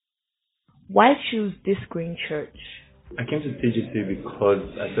Why choose this green church? I came to TGC because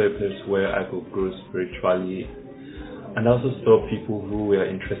I saw a place where I could grow spiritually, and I also saw people who were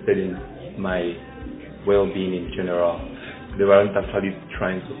interested in my well-being in general. They weren't actually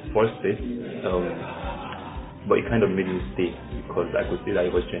trying to force it, but it kind of made me stay because I could see that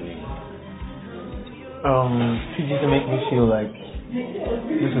it was genuine. TGC make me feel like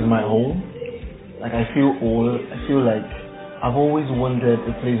this is my home. Like I feel old. I feel like I've always wanted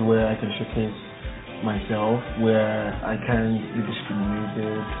a place where I can showcase myself, where I can be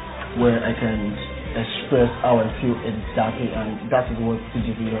discriminated, where I can express how I feel exactly, and that is what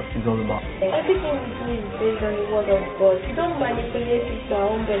TGC is all about. Everything we do is based on the word of God. We don't manipulate it to our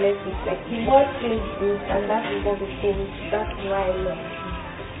own benefit. Like the word feels good, and that is what we think. That's why I love it.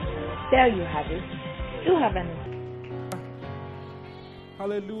 There you have it. Do have an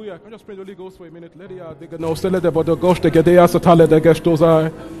Hallelujah. Can I just pray the Holy Ghost for a minute? Let the no sell the body ghost the Gedea Satale the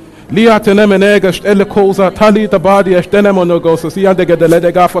Gestoza. Lia tenemenegest elekosa tali the body as denemonogosa, see and the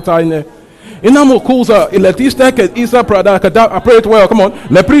Gedele Gafatine. Inamokusa, Iletisteke, Isa Prada, I pray it well. Come on.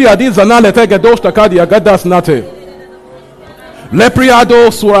 Lepria di Zanale take a dosta cadia, Gadas Nate. Lepriado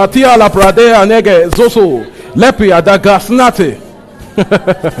Suratia la Pradea Nege Zoso. Lepria da Gasnate.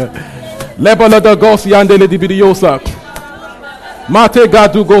 Lebola da Gos Yandele di Bidiosa. Mate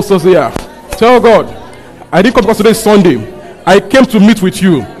Gadu Gosozia. Tell God, I didn't come because today is Sunday. I came to meet with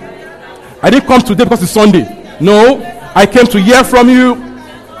you. I didn't come today because it's Sunday. No, I came to hear from you.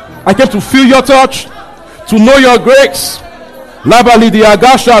 I came to feel your touch, to know your grace. Labali di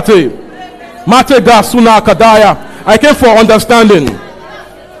agashate. Mate gasuna kadaya. I came for understanding.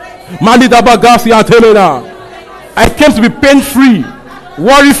 Mali dabagasi antelena. I came to be pain-free,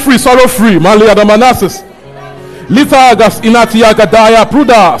 worry-free, sorrow-free. Mali adamanasis. Litagas inatia kadaya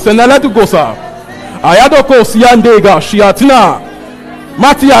pruda senaletu gosa. Ayadoko siandega shiatina.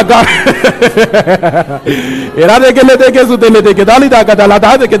 Matiaga. Eradegele degezu deledege dalida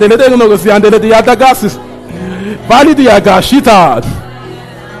gadalada de delede no siandele diatagasis. Validiaga shita.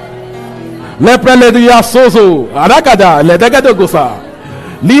 Leprele dia sozo. Arakada ledege gosa.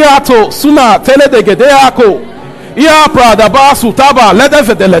 Liato suna teledege deako. Ia prada basu taba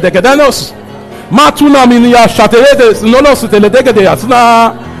ledege deledege denos. Matuna minia shaterede nolos teledege de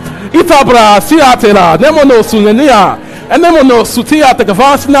asna. Itabra siatela nemono sunenia. Enemono sutia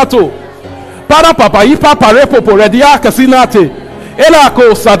tekavasinato. Para papa ipa parepo poredia kasinate.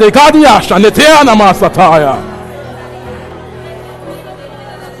 Elako sadekadia shanetea namasataya.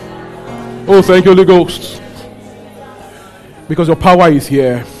 Oh, thank you, Holy Ghost. Because your power is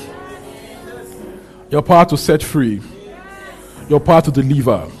here. Your power to set free. Your power to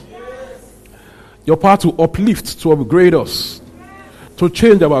deliver. Your power to uplift, to upgrade us, to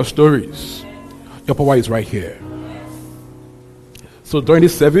change our stories. Your power is right here. So during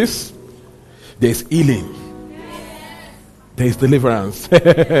this service, there is healing. There is deliverance.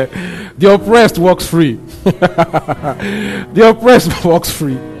 The oppressed walks free. The oppressed walks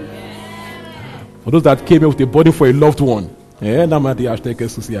free. For those that came here with a body for a loved one,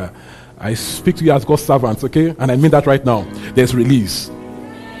 I speak to you as God's servants, okay? And I mean that right now. There's release.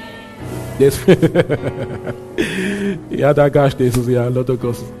 There's okay,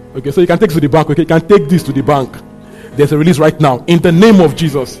 so you can take this to the bank, okay? You can take this to the bank. There's a release right now in the name of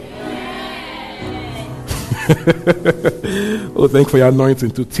Jesus. Oh, thank you for your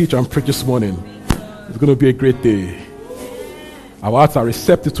anointing to teach and preach this morning. It's going to be a great day. Our hearts are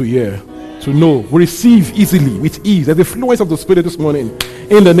receptive to hear, to know. We receive easily, with ease. There's the influence of the Spirit this morning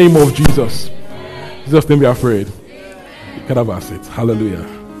in the name of Jesus. In Jesus' name we are afraid. You can have our seat. Hallelujah.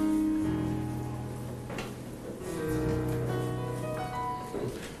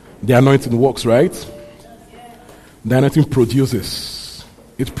 The anointing works, right? The anointing produces.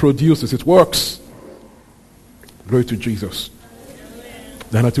 It produces. It works. Glory to Jesus.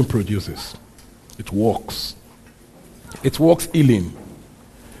 The anointing produces. It works. It works healing.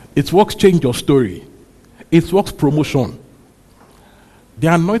 It works change your story. It works promotion.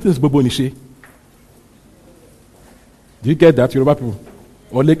 The anointing is Bobo Nishi. Do you get that, Yoruba people?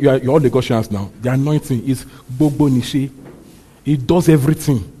 You're all Lagosians now. The anointing is Bobo Nishi. It does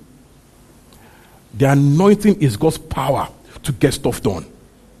everything. The anointing is God's power to get stuff done.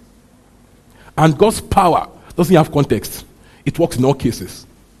 And God's power doesn't have context. It works in all cases.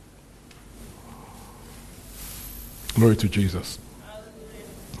 Glory to Jesus.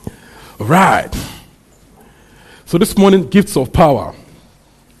 All right. So this morning, gifts of power.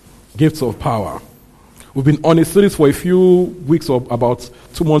 Gifts of power. We've been on a series for a few weeks or about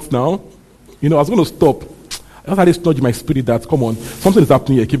 2 months now. You know, I was going to stop. I just had this nudge in my spirit that, come on, something is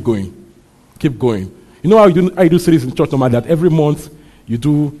happening here. Keep going. Keep going. You know how you do series in church normally, that every month you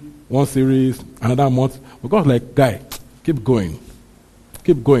do one series, another month. But God's like, guy, keep going.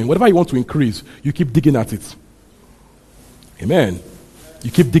 Keep going. Whatever you want to increase, you keep digging at it. Amen.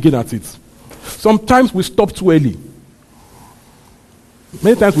 You keep digging at it. Sometimes we stop too early.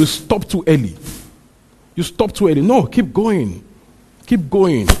 Many times we stop too early. You stop too early. No, keep going. Keep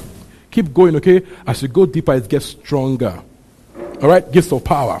going. Keep going, okay? As you go deeper, it gets stronger. All right? Gifts of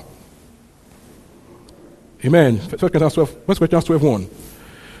power. Amen. 1 Corinthians 12:1.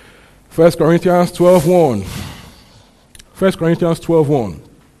 1 Corinthians 12:1. 1 Corinthians 12:1.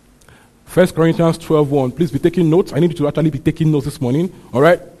 1 Corinthians 12:1. Please be taking notes. I need you to actually be taking notes this morning. All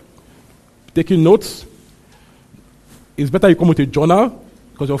right? Taking notes. It's better you come with a journal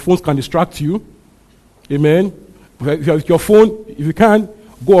because your phones can distract you. Amen. If you have your phone, if you can,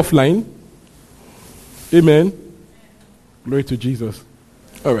 go offline. Amen. Glory to Jesus.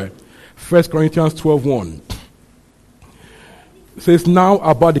 All right. 1 Corinthians 12:1. It says, now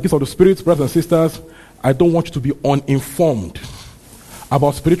about the gifts of the Spirit, brothers and sisters, I don't want you to be uninformed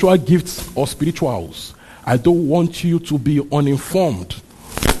about spiritual gifts or spirituals. I don't want you to be uninformed.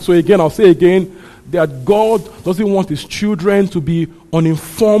 So again, I'll say again, that God doesn't want his children to be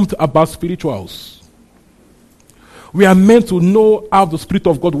uninformed about spirituals. We are meant to know how the Spirit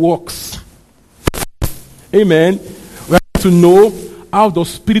of God works. Amen. We are meant to know how the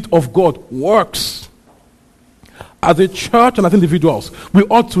Spirit of God works. As a church and as individuals, we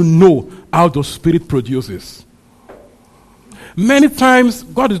ought to know how the Spirit produces. Many times,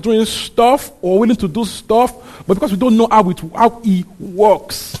 God is doing stuff or willing to do stuff, but because we don't know how he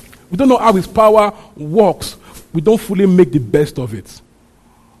works, we don't know how his power works, we don't fully make the best of it.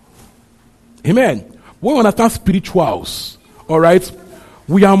 Amen. When we understand spirituals, all right,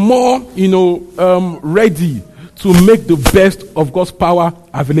 we are more, ready to make the best of God's power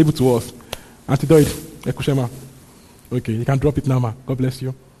available to us. Antidote, Ekushema. Okay, you can drop it now, ma. God bless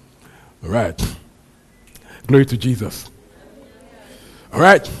you. All right. Glory to Jesus. All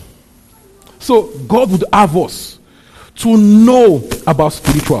right. So God would have us to know about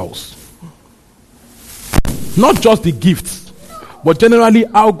spirituals. Not just the gifts, but generally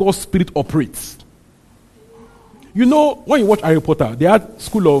how God's Spirit operates. You know, when you watch Harry Potter, they had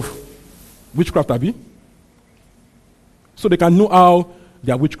school of witchcraft, Abby. So they can know how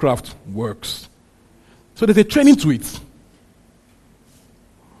their witchcraft works. So there's a training to it.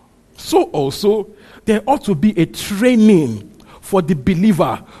 So also, there ought to be a training for the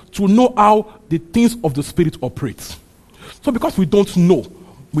believer to know how the things of the Spirit operate. So because we don't know,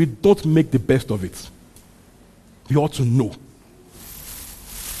 we don't make the best of it. We ought to know.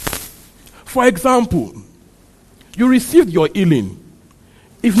 For example, you received your healing.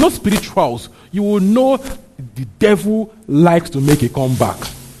 If not spirituals, you will know the devil likes to make a comeback.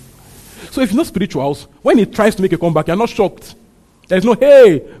 So if not spirituals, when he tries to make a comeback, you're not shocked. There's no,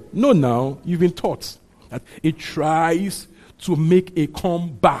 hey, no, now you've been taught that it tries to make a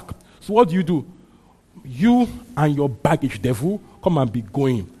comeback. So what do? You and your baggage, devil, come and be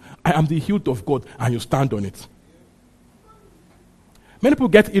going. I am the hilt of God, and you stand on it. Many people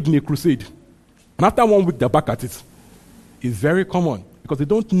get hit in a crusade, and after 1 week they're back at it. It's very common because they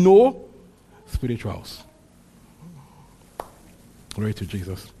don't know spirituals. Glory to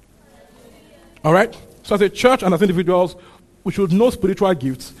Jesus. All right? So as a church and as individuals, we should know spiritual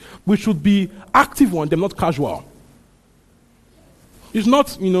gifts. We should be active on them, not casual. It's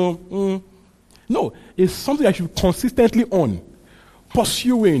not, no, it's something I should consistently on,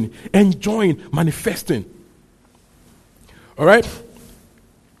 pursuing, enjoying, manifesting. All right?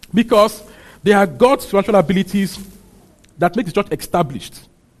 Because they are God's spiritual abilities that make the church established,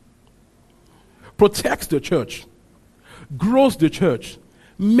 protects the church, grows the church,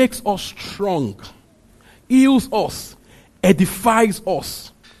 makes us strong, heals us, edifies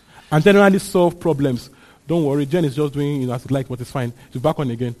us, and generally solve problems. Don't worry, Jen is just doing as it likes, but it's fine. She's back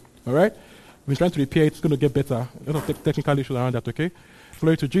on again. All right? We've been trying to repair it. It's going to get better. A lot of technical issues around that, okay?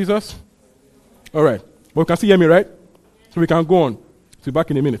 Glory to Jesus. All right. But you can still hear me, right? So we can go on. So be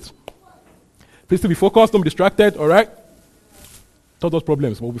back in a minute. Please still be focused. Don't be distracted, all right? Solve those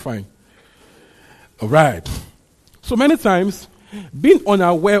problems, but we'll be fine. All right. So many times, being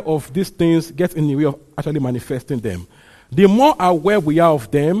unaware of these things gets in the way of actually manifesting them. The more aware we are of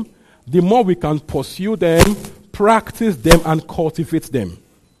them, the more we can pursue them, practice them, and cultivate them.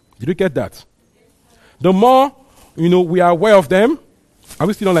 Did you get that? The more, we are aware of them. Are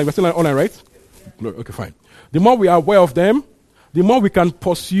we still online? We're still online, right? Okay, fine. The more we are aware of them, the more we can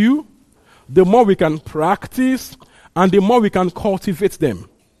pursue, the more we can practice, and the more we can cultivate them.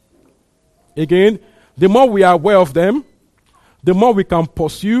 Again, the more we are aware of them, the more we can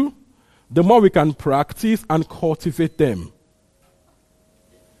pursue, the more we can practice and cultivate them.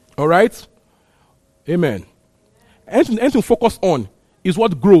 All right? Amen. Anything focus on is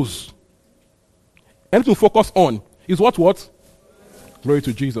what grows. Anything focus on is what? Glory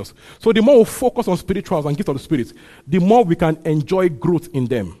to Jesus. So the more we focus on spirituals and gifts of the Spirit, the more we can enjoy growth in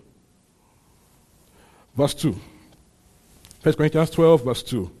them. Verse 2. 1 Corinthians 12, verse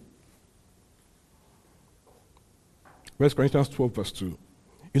 2. 1 Corinthians 12, verse 2.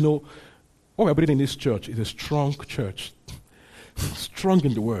 You know, what we're building in this church is a strong church. Strong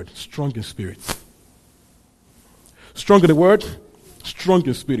in the word, strong in spirit. Strong in the word, strong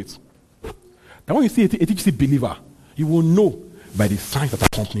in spirit. Now when you see a TGC believer, you will know by the signs that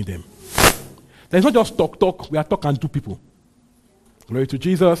accompany them. There's not just talk, we are talk and do people. Glory to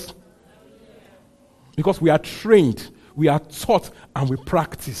Jesus. Because we are trained, we are taught, and we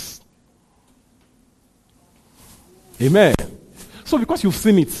practice. Amen. So because you've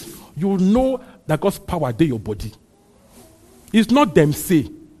seen it, you will know that God's power in your body. It's not them say.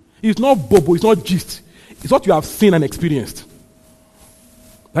 It's not bobo. It's not gist. It's what you have seen and experienced.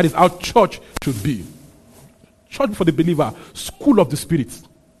 That is how church should be. Church for the believer. School of the Spirit.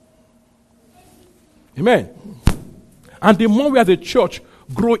 Amen. And the more we as a church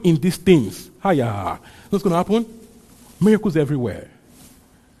grow in these things, what's going to happen? Miracles everywhere.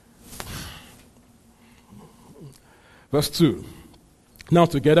 Verse 2. Now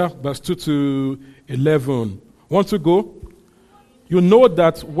together, verse 2 to 11. Want to go? You know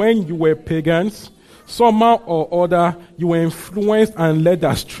that when you were pagans, somehow or other, you were influenced and led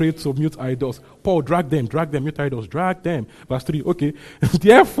astray to mute idols. Paul, drag them, mute idols, drag them. Verse 3, okay.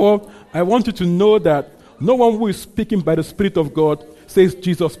 Therefore, I want you to know that no one who is speaking by the Spirit of God says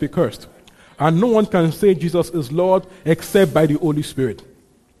Jesus be cursed. And no one can say Jesus is Lord except by the Holy Spirit.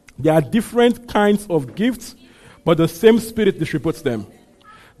 There are different kinds of gifts, but the same Spirit distributes them.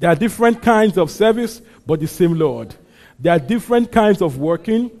 There are different kinds of service, but the same Lord. There are different kinds of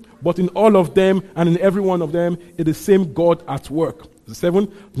working, but in all of them and in every one of them is the same God at work.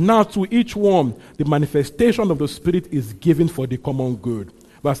 7. Now to each one, the manifestation of the Spirit is given for the common good.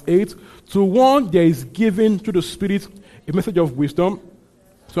 Verse 8. To one there is given to the Spirit a message of wisdom,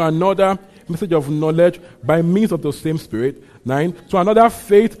 to another a message of knowledge by means of the same Spirit. 9. To another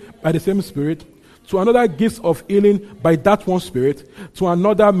faith by the same Spirit. To another gifts of healing by that one Spirit. To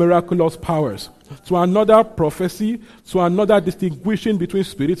another miraculous powers. To another prophecy. To another distinguishing between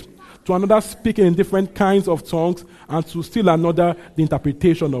spirits. To another speaking in different kinds of tongues. And to still another the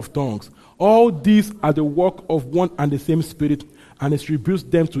interpretation of tongues. All these are the work of one and the same Spirit, and distributes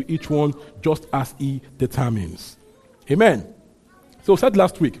them to each one just as he determines. Amen. So we said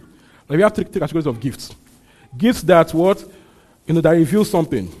last week that we have three categories of gifts. Gifts that what? That reveal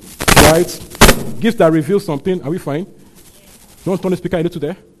something. Right? Gifts that reveal something. Are we fine? Don't turn the speaker a little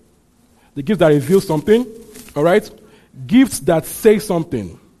there. The gifts that reveal something. All right? Gifts that say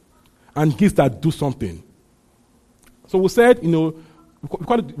something. And gifts that do something. So we said, we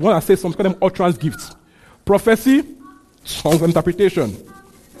call it one that says something, we call them utterance gifts. Prophecy, songs, and interpretation.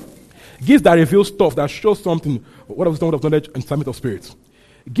 Gifts that reveal stuff, that show something, what of wisdom, of knowledge, and summit of spirit.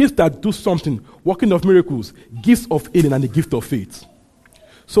 Gifts that do something, working of miracles, gifts of healing, and the gift of faith.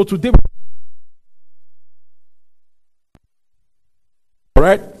 So today, all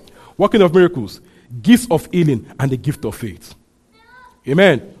right, working of miracles, gifts of healing, and the gift of faith.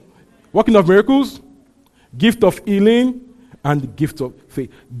 Amen. Working of miracles, gift of healing, and the gift of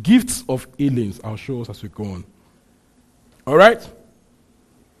faith. Gifts of healings, I'll show us as we go on. All right?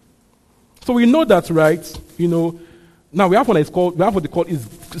 So we know that, right? Now we have what they call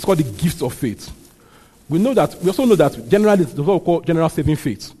it's called the gifts of faith. We also know that generally it's what we call general saving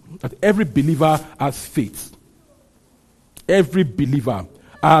faith. That every believer has faith. Every believer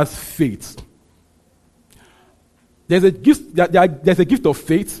has faith. There's a gift of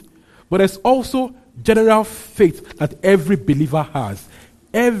faith, but there's also general faith that every believer has.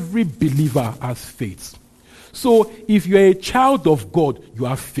 Every believer has faith. So if you're a child of God, you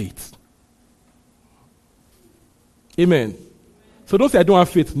have faith. Amen. So don't say I don't have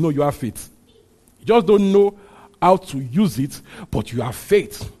faith. No, you have faith. You just don't know how to use it, but you have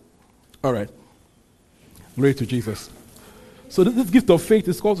faith. All right. Glory to Jesus. So this gift of faith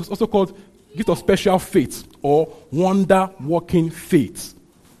is also called gift of special faith or wonder-working faith.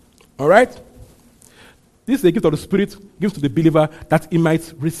 All right? This is a gift of the Spirit given to the believer that he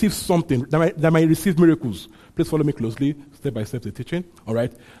might receive something, that might receive miracles. Please follow me closely, step by step, the teaching. All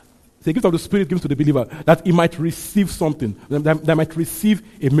right? It's a gift of the Spirit given to the believer that he might receive something, that might receive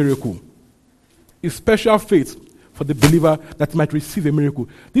a miracle. It's special faith for the believer that might receive a miracle.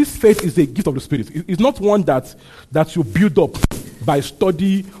 This faith is a gift of the Spirit. It's not one that you build up by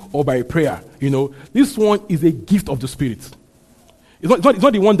study or by prayer. This one is a gift of the Spirit. It's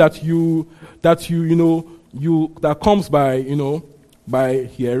not the one that that comes by, by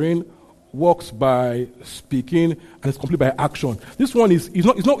hearing, walks by speaking, and is complete by action. This one is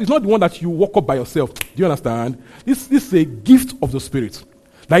not the one that you walk up by yourself. Do you understand? This is a gift of the Spirit.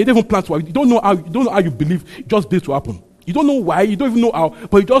 Like you don't even plan to. You don't know how you believe. It just did to happen. You don't know why. You don't even know how,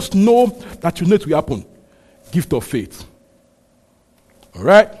 but you just know that you know it will happen. Gift of faith. All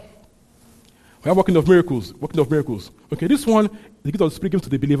right. We are working of miracles. Okay, this one, the gift of the Spirit given to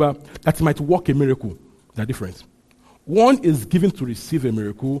the believer that he might work a miracle. They're different. One is given to receive a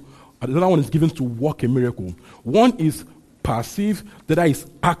miracle, and the other one is given to work a miracle. One is passive, the other is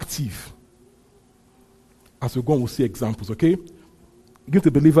active. As we go on, we'll see examples, okay? Give the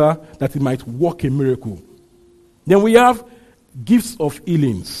believer that he might work a miracle. Then we have gifts of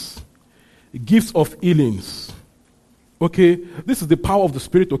healings. Gifts of healings. Okay? This is the power of the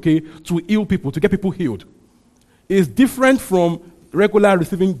Spirit, okay, to heal people, to get people healed. It's different from regular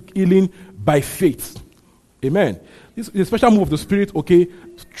receiving healing by faith. Amen. This is a special move of the Spirit, okay,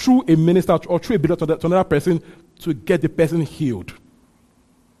 through a minister or through a believer to another person to get the person healed.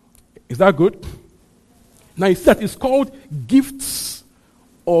 Is that good? Now, you see that it's called gifts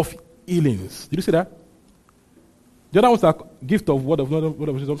of healings. Did you see that? The other ones are gift of word of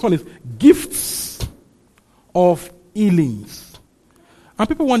wisdom. This one is gifts of healings. And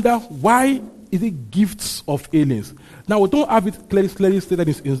people wonder, why is it gifts of healings? Now, we don't have it clearly stated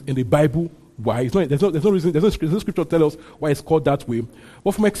in the Bible. Why? There's no reason. There's no scripture to tell us why it's called that way.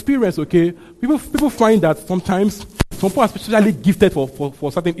 But from experience, okay, people find that sometimes some people are spiritually gifted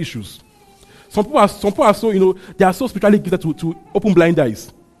for certain issues. Some people are so, they are so spiritually gifted to open blind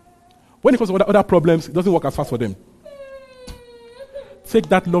eyes. When it comes to other problems, it doesn't work as fast for them. Take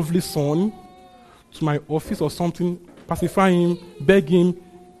that lovely son to my office or something, pacify him, beg him,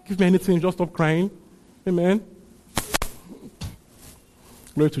 give me anything, just stop crying. Amen.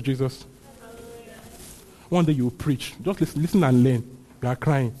 Glory to Jesus. One day you will preach. Just listen and learn. You are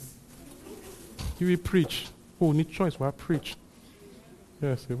crying. You will preach. Oh, need choice. Well, preach.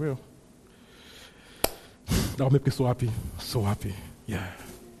 Yes, he will. That will make me so happy. So happy. Yeah.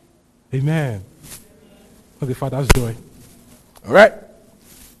 Amen. That's the Father's joy. All right.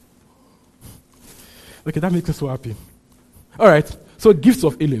 Okay, that makes me so happy. All right. So, gifts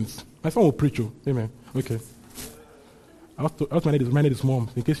of healings. My son will preach you. Amen. Okay. I was my name is mom,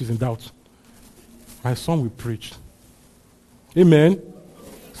 in case she's in doubt. My son will preach. Amen.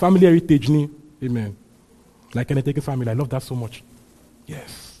 Family heritage. Amen. Like an taking family. I love that so much.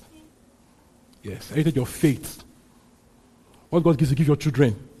 Yes. Yes. Heritage of faith. What God gives to give your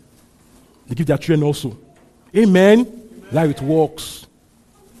children, they give their children also. Amen. Now it works.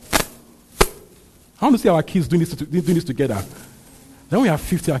 I want to see our kids doing this together. Then we have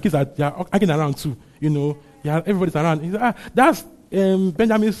 50. Our kids are hanging around too. Yeah, everybody's around. That's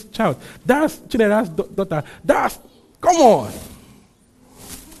Benjamin's child. That's Chinera's daughter. Come on.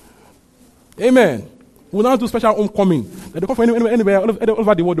 Amen. We'll now do special homecoming. They come from anywhere all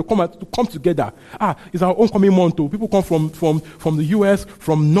over the world. They come together. It's our homecoming month too. People come from the US,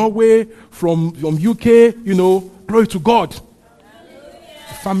 from Norway, from UK. Glory to God.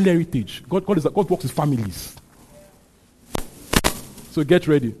 Family heritage. God works with families. So get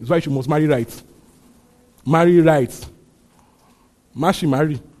ready. That's why you must marry right. Marry right.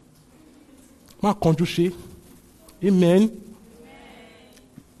 Marry. Ma conjure. Amen.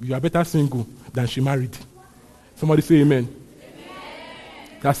 You are better single than she married. Somebody say amen.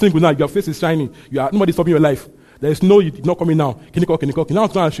 You are single now. Your face is shining. Nobody stopping your life. There is no, you're not coming now. Can you call?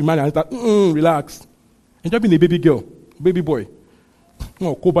 Now she married and start, relax. Enjoy being a baby girl, baby boy.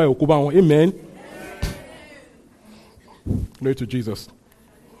 Amen. Glory to Jesus.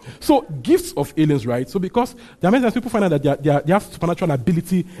 So, gifts of healings, right? So, because there are many times people find out that they have supernatural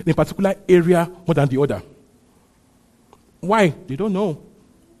ability in a particular area more than the other. Why? They don't know.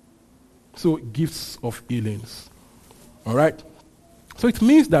 So, gifts of healings. All right? So, it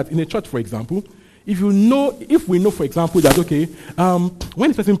means that in a church, for example, if we know, for example, that, okay, when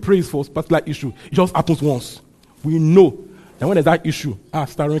a person prays for a particular issue, it just happens once. We know that when there's that issue,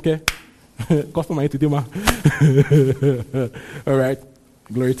 Staronke, customer today, ma. All right?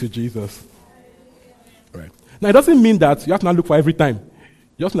 Glory to Jesus. All right. Now, it doesn't mean that you have to now look for every time.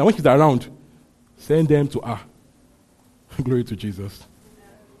 Just now, when she's around, send them to her. Glory to Jesus.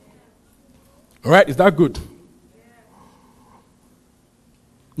 All right, is that good?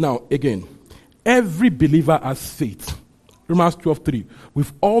 Now, again, every believer has faith. Romans 12:3.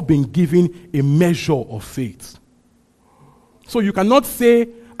 We've all been given a measure of faith. So you cannot say,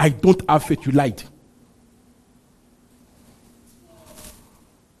 I don't have faith, you lied.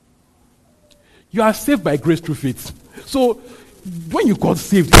 You are saved by grace through faith. So when you got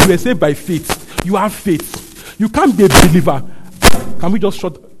saved, you were saved by faith. You have faith. You can't be a believer. Can we just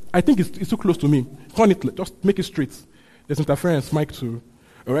shut? I think it's too close to me. Turn it, just make it straight. There's interference, mic too.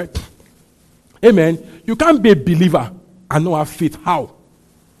 All right? Amen. You can't be a believer and not have faith. How?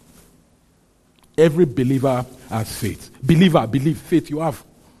 Every believer has faith. Believer, believe, faith you have.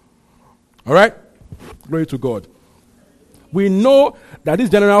 All right? Glory to God. We know that this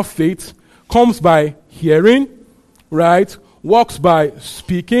general faith comes by hearing, right? Works by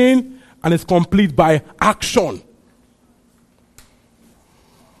speaking, and is complete by action.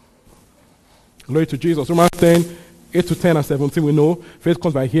 Glory to Jesus. Romans 10, 8 to 10 and 17, we know faith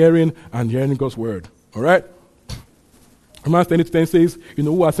comes by hearing and hearing God's word. All right? Romans 10, 8 to 10 says,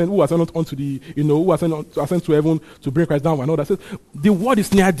 who are sent unto the, who are sent to heaven to bring Christ down. And all that says, the word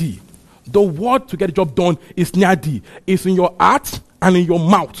is near thee. The word to get the job done is near thee. It's in your heart and in your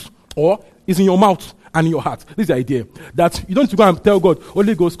mouth. Or it's in your mouth and in your heart. This is the idea. That you don't need to go and tell God,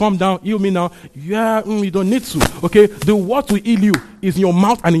 Holy Ghost, come down, heal me now. Yeah, you don't need to. Okay? The word to heal you is in your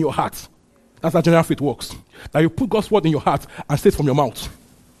mouth and in your heart. That's how general faith works. That you put God's word in your heart and say it from your mouth.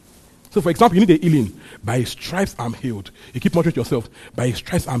 So, for example, you need a healing. By his stripes, I'm healed. You keep muttering to yourself, by his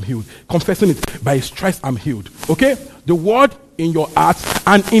stripes, I'm healed. Confessing it, by his stripes, I'm healed. Okay? The word in your heart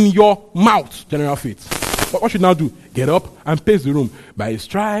and in your mouth, general faith. What should you now do? Get up and pace the room. By his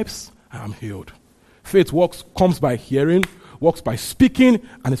stripes, I'm healed. Faith comes by hearing, works by speaking,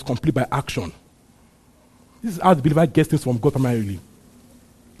 and is complete by action. This is how the believer gets things from God primarily.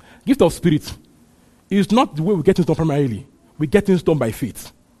 Gift of spirit is not the way we get things done primarily. We get things done by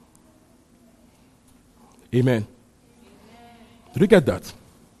faith. Amen. Did you get that?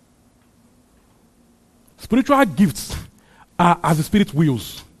 Spiritual gifts are as the Spirit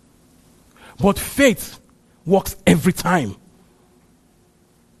wills. But faith works every time. Do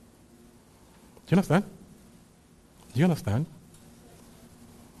you understand? Do you understand?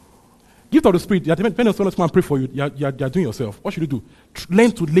 Gift of the Spirit, depending on someone and pray for you, you're doing yourself. What should you do?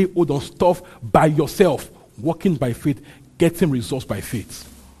 Learn to lay hold on stuff by yourself, working by faith, getting results by faith.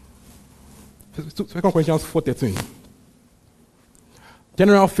 2 Corinthians 4:13.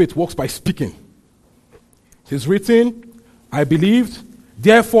 General faith works by speaking. It is written, I believed,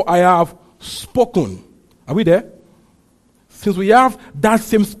 therefore I have spoken. Are we there? Since we have that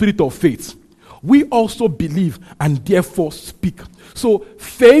same spirit of faith, we also believe and therefore speak. So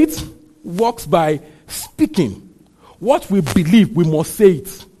faith works by speaking. What we believe, we must say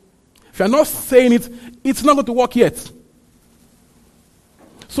it. If you're not saying it, it's not going to work yet.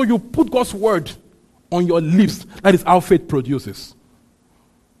 So you put God's word on your lips. That is how faith produces.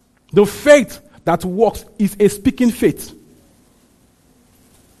 The faith that works is a speaking faith.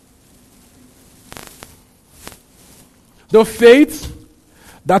 The faith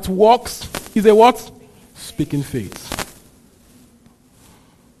that works is a what? Speaking faith.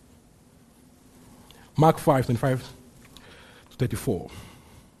 Mark 5, 25 to 34.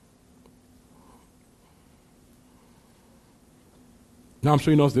 Now I'm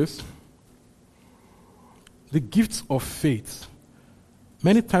showing us this. The gifts of faith.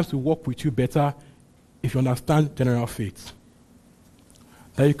 Many times will work with you better if you understand general faith.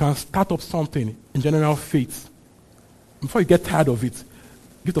 That you can start up something in general faith. Before you get tired of it,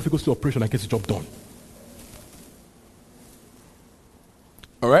 gift of faith goes to operation and gets the job done.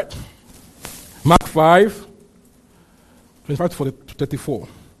 All right? Mark 5, 25 to 34.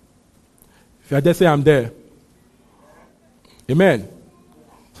 If you are there, say I'm there. Amen.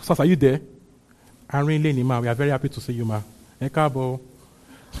 So, are you there? I'm really ma. We are very happy to see you, ma. Come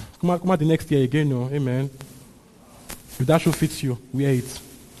out the next year again, no? Amen. If that should fit you, wear it.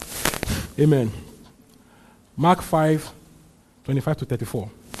 Amen. Mark 5, 25 to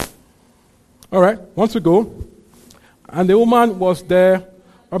 34. All right, once we go. And the woman was there,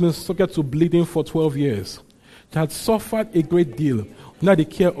 had been subject to bleeding for 12 years. She had suffered a great deal under the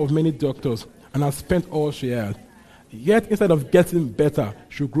care of many doctors and had spent all she had. Yet instead of getting better,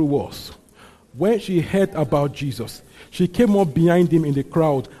 she grew worse. When she heard about Jesus, she came up behind him in the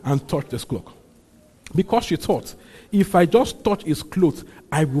crowd and touched his cloak. Because she thought, if I just touch his clothes,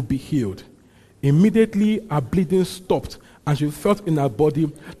 I will be healed. Immediately, her bleeding stopped, and she felt in her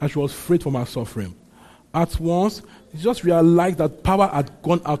body that she was freed from her suffering. At once, she just realized that power had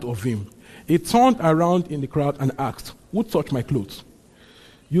gone out of him. He turned around in the crowd and asked, who touched my clothes?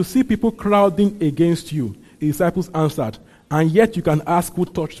 You see people crowding against you. His disciples answered, and yet you can ask who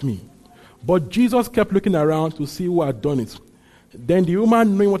touched me. But Jesus kept looking around to see who had done it. Then the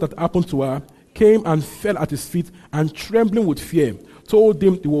woman, knowing what had happened to her, came and fell at his feet and, trembling with fear, told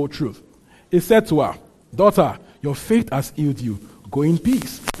him the whole truth. He said to her, daughter, your faith has healed you. Go in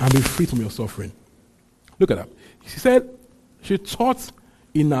peace and be free from your suffering. Look at that. She said, She thought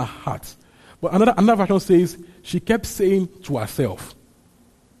in her heart. But another version says she kept saying to herself.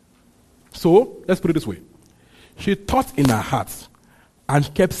 So, let's put it this way. She thought in her heart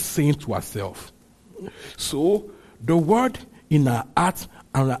and kept saying to herself. So, the word in her heart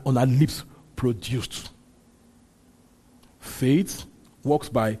and on her lips produced. Faith works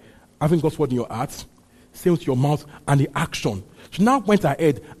by having God's word in your heart, saying with your mouth, and the action. She now went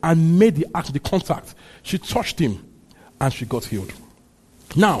ahead and made the act, the contact. She touched him and she got healed.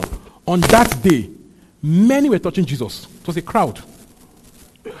 Now, on that day, many were touching Jesus. It was a crowd.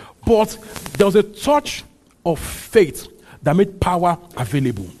 But there was a touch of faith that made power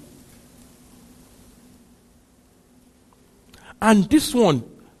available. And this one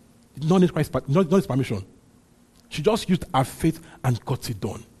did not need Christ's permission. She just used her faith and got it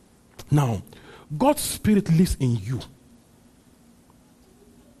done. Now, God's Spirit lives in you.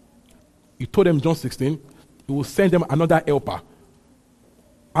 He told them in John 16, he will send them another helper.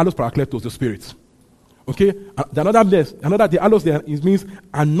 Allos Parakletos, the Spirit. Okay? Another day, allos there, it means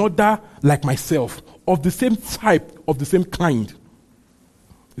another like myself, of the same type, of the same kind.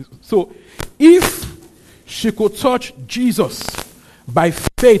 So, if she could touch Jesus by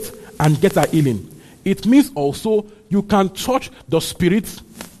faith and get her healing, it means also you can touch the Spirit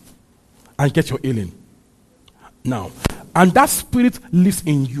and get your healing. Now, and that Spirit lives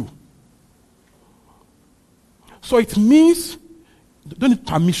in you. So it means you don't need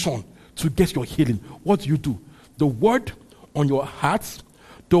permission to get your healing. What do? The word on your heart,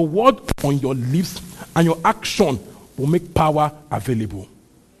 the word on your lips, and your action will make power available.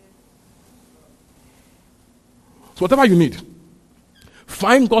 So whatever you need,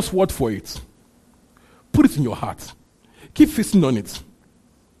 find God's word for it. Put it in your heart. Keep feasting on it.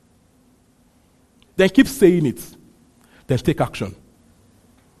 Then keep saying it. Then take action.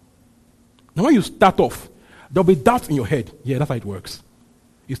 Now when you start off, there'll be doubt in your head. Yeah, that's how it works.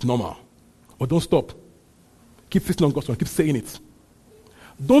 It's normal. But don't stop. Keep feasting on God's word. Keep saying it.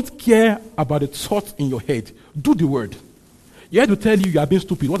 Don't care about the thoughts in your head. Do the word. Your head will tell you are being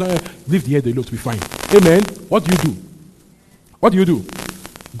stupid. Leave the head alone to be fine. Amen. What do? What do?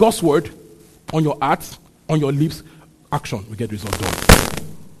 God's word on your heart, on your lips, action will get result done.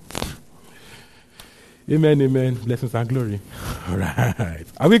 Amen, amen. Blessings and glory. All right.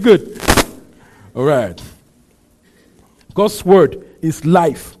 Are we good? All right. God's word is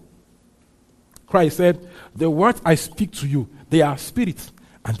life. Christ said, the words I speak to you, they are spirit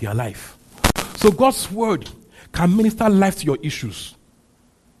and they are life. So God's word can minister life to your issues.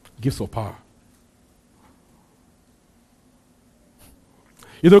 Gifts of power.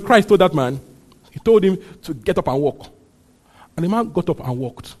 You know, Christ told that man, he told him to get up and walk. And the man got up and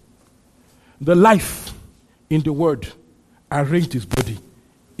walked. The life in the word arranged his body.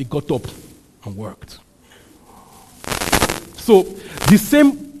 He got up and worked. So, the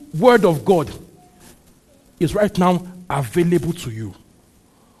same word of God is right now available to you.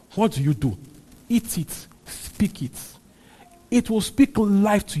 What do? Eat it. Speak it. It will speak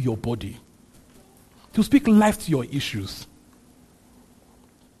life to your body. It will speak life to your issues.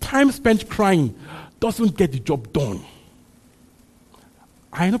 Time spent crying doesn't get the job done.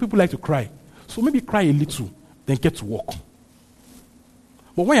 I know people like to cry. So maybe cry a little, then get to work.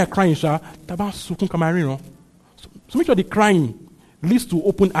 But when you're crying, so make sure the crying leads to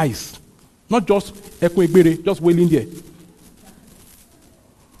open eyes. Not just just wailing there.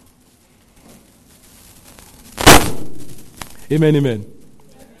 Amen, amen.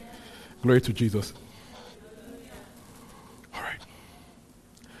 Glory to Jesus. All right.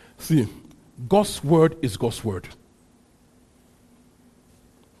 See, God's word is God's word.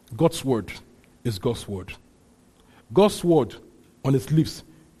 God's word is God's word. God's word on his lips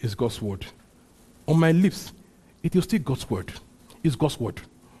is God's word. On my lips, it is still God's word. It's God's word.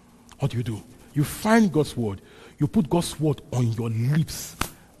 What do? You find God's word. You put God's word on your lips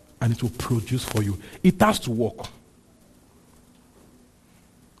and it will produce for you. It has to work.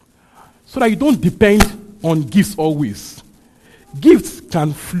 So that you don't depend on gifts always. Gifts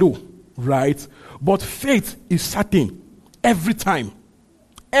can flow, right? But faith is certain every time.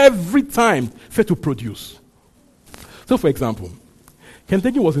 Every time faith will produce. So, for example,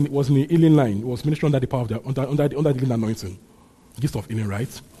 Kentucky was in the healing line. It was ministry under the power of under the healing anointing. Gift of healing,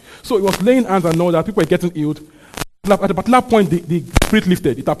 right? So it was laying hands and all that. People were getting healed. At a particular point, the spirit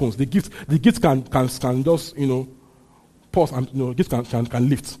lifted. It happens. The gifts can just, pause and, gifts can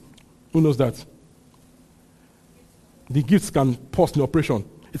lift. Who knows that? The gifts can pause in operation.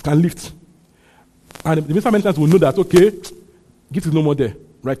 It can lift. And the minister many times will know that, okay, gift is no more there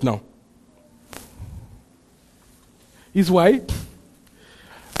right now. Is why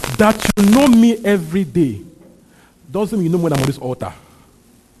that you know me every day doesn't mean you know more than on this altar.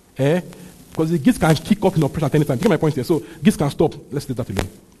 Because the gifts can kick off in operation at any time. You get my point here? So gifts can stop. Let's leave that alone.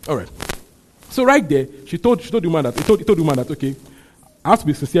 All right. So right there, he told the woman that, okay, I have to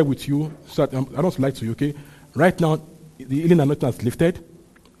be sincere with you, so that I don't lie to you, okay? Right now, the healing anointing has lifted,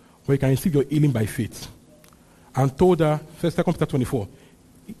 where you can receive your healing by faith. And told her, 2 Peter 24,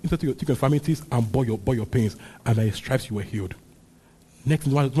 take your infirmities and bore your pains, and by his stripes you were healed. Next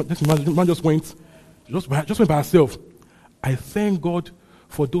man just went by herself. I thank God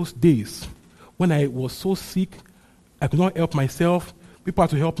for those days when I was so sick, I could not help myself. People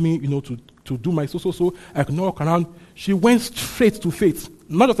had to help me, to do my so. I could not walk around. She went straight to faith,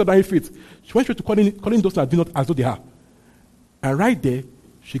 not just ordinary faith. She went straight to calling those that do not as though they are. And right there,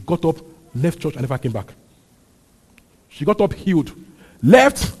 she got up, left church, and never came back. She got up healed,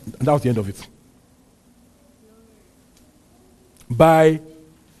 left, and that was the end of it. By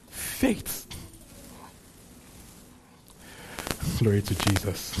faith. Glory to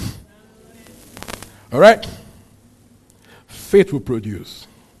Jesus. All right. Faith will produce.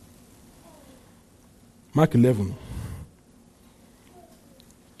 Mark 11,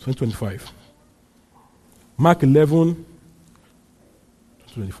 20-25. Mark 11,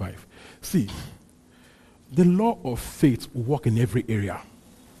 25. See, the law of faith will work in every area.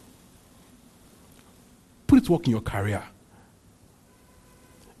 Put it to work in your career,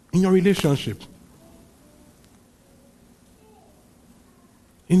 in your relationship,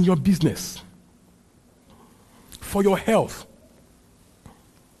 in your business, for your health.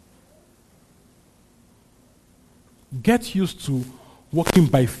 Get used to walking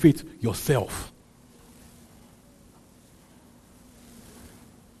by faith yourself.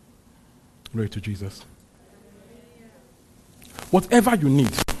 Glory to Jesus. Whatever you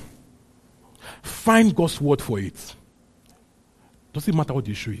need, find God's word for it. Doesn't matter what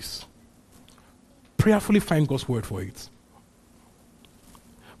the issue is. Prayerfully find God's word for it.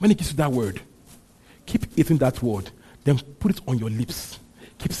 When He gives you that word, keep eating that word, then put it on your lips.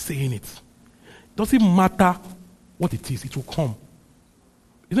 Keep saying it. Doesn't matter what it is, it will come.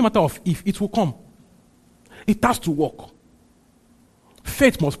 It's not a matter of if, it will come. It has to work.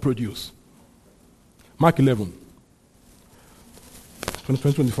 Faith must produce. Mark 11,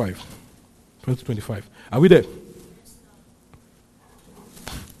 20-25. Are we there?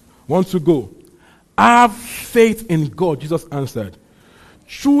 Want to go? Have faith in God, Jesus answered.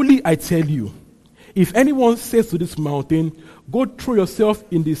 Truly I tell you, if anyone says to this mountain, go throw yourself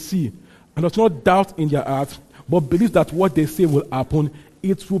in the sea, and does not doubt in their heart, but believes that what they say will happen,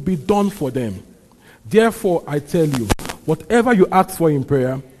 it will be done for them. Therefore, I tell you, whatever you ask for in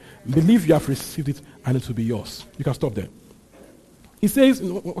prayer, believe you have received it, and it will be yours. You can stop there. He says,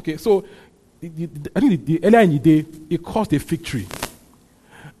 okay, so I think the earlier in the day, it caused a fig tree.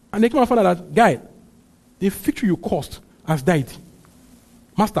 And they came and found out that, guy, the fig tree you caused has died.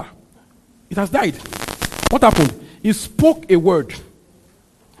 Master, it has died. What happened? He spoke a word.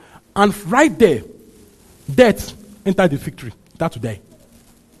 And right there, death entered the fig tree. That to die.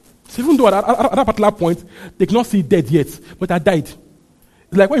 So even though at that particular point, they cannot see dead yet, but that died.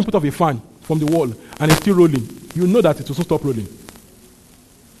 It's like when you put off a fan from the wall and it's still rolling. You know that it will soon stop rolling.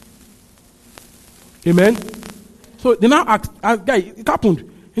 Amen? So they now asked, guy, it happened.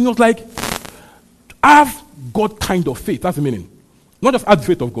 And he was like, have God kind of faith. That's the meaning. Not just have the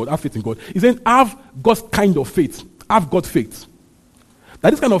faith of God, have faith in God. He's saying, have God's kind of faith. Have God faith.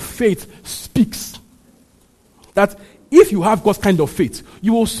 That this kind of faith speaks. That if you have God's kind of faith,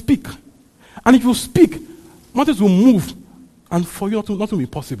 you will speak. And if you speak, mountains will move. And for you, nothing will be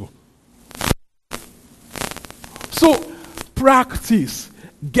possible. So, practice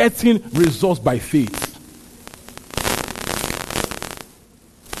getting results by faith.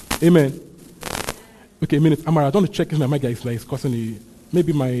 Amen. Okay, a minute. Amara, I don't want to check if my mic is causing the...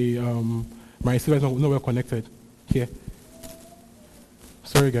 Maybe my receiver is not well connected here.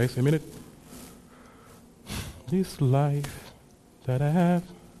 Sorry, guys. A minute. This life that I have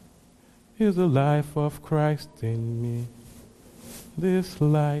is the life of Christ in me. This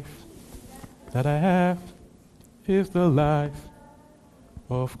life that I have is the life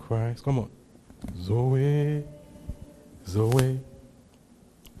of Christ. Come on. Zoe, Zoe.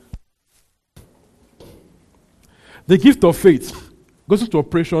 The gift of faith goes into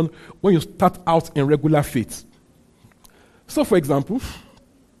operation when you start out in regular faith. So, for example,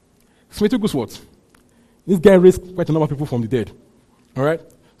 Smith Wigglesworth. This guy raised quite a number of people from the dead. All right?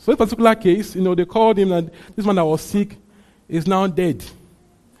 So, in this particular case, they called him, and this man that was sick is now dead.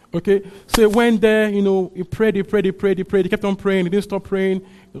 Okay? So, he went there, he prayed. He kept on praying. He didn't stop praying.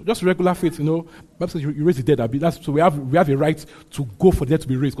 Just regular faith, Bible says you raise the dead. So, we have a right to go for the dead to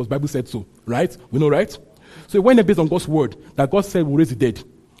be raised because the Bible said so. Right? We know, right? So he went there based on God's word, that God said will raise the dead.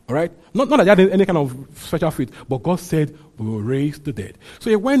 All right? Not that he had any kind of special faith, but God said we will raise the dead. So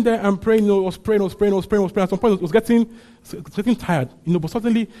he went there and praying, was praying. At some point, he was getting tired, but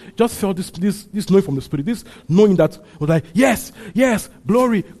suddenly just felt this knowing from the Spirit, this knowing that was like, yes,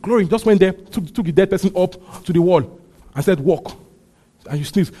 glory. Just went there, took the dead person up to the wall and said, walk. And she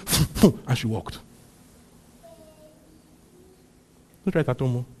sneezed, and she walked. Don't try it at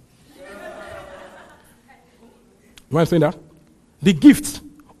home. You mind saying that? The gift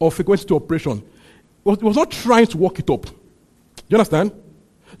of frequency to operation was not trying to work it up. Do you understand?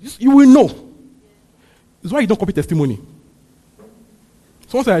 You will know. It's why you don't copy testimony.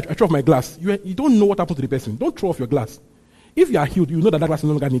 Someone said, I threw off my glass. You don't know what happened to the person. Don't throw off your glass. If you are healed, you know that glass is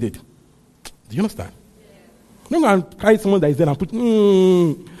no longer needed. Do you understand? Don't go and carry someone that is there and put,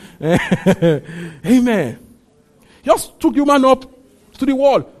 amen. Just took the woman up to the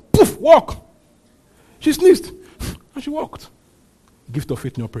wall. Poof, walk. She sneezed and she walked. Gift of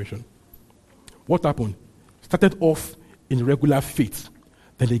faith in operation. What happened? Started off in regular faith.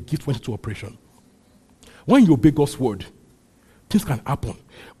 Then the gift went into operation. When you obey God's word, things can happen.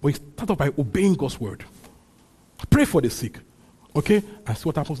 But you start off by obeying God's word. Pray for the sick. Okay? And see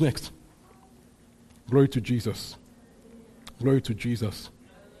what happens next. Glory to Jesus. Glory to Jesus.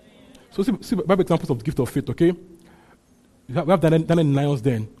 So see Bible examples of the gift of faith, okay? We have Daniel in Lion's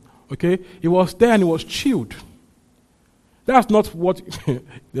Den. Okay? He was there and he was chilled. That's not what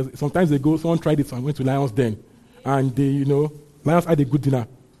sometimes ago someone tried it and went to Lion's Den. And they, Lions had a good dinner.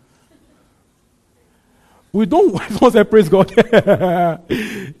 We don't want to say praise God.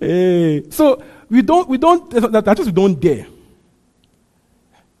 Hey. So we don't at least we don't dare.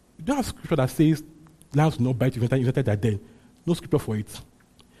 We don't have scripture that says lions will not bite you if you enter that den. No scripture for it.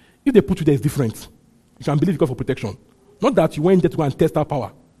 If they put you there, it's different. You can believe God for protection. Not that you went there to go and test our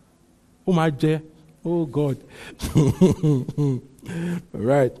power. Oh my dear. Oh God.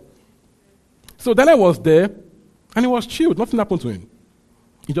 Right. So Daniel was there and he was chilled. Nothing happened to him.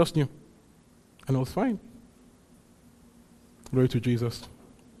 He just knew. And it was fine. Glory to Jesus.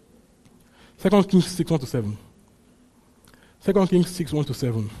 2 Kings 6, 1-7. 2 Kings 6,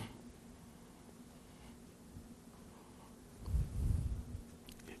 1-7.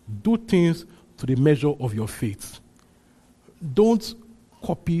 Do things to the measure of your faith. Don't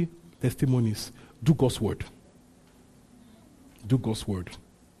copy testimonies. Do God's word. Do God's word.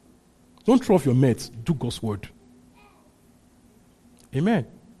 Don't throw off your meds. Do God's word. Amen.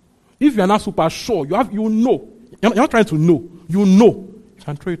 If you are not super sure, you know. You're not trying to know. You know. You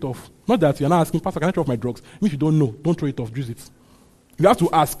can throw it off. Not that you're not asking, Pastor, can I throw off my drugs? It means you don't know. Don't throw it off. Use it. You have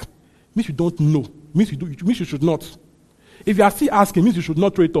to ask. It means you don't know. It means you should not. If you are still asking, it means you should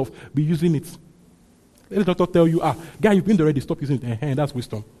not throw it off. Be using it. Let the doctor tell you, guy, you've been already. Stop using it. That's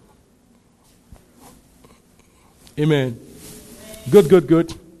wisdom. Amen.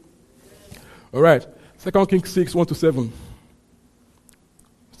 Good. All right. 2 Kings 6, 1-7.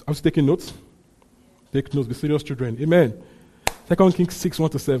 I was taking notes. Take notes. Be serious, children. Amen. 2 Kings 6,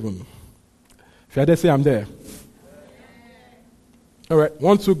 1-7. If you're there, say I'm there. All right.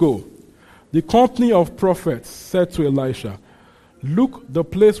 1 to go. The company of prophets said to Elisha, look, the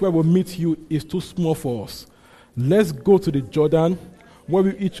place where we'll meet you is too small for us. Let's go to the Jordan,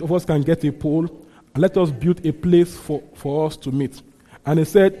 where each of us can get a pole, and let us build a place for us to meet. And he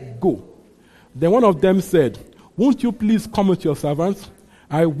said, go. Then one of them said, won't you please come with your servants?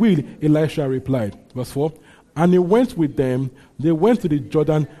 I will, Elisha replied. Verse 4. And he went with them. They went to the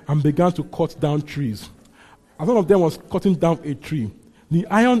Jordan and began to cut down trees. As one of them was cutting down a tree, the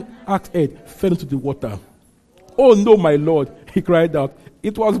iron axe head fell into the water. Oh no, my Lord, he cried out.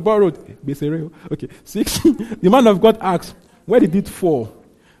 It was borrowed. Okay. 6. The man of God asked, where did it fall?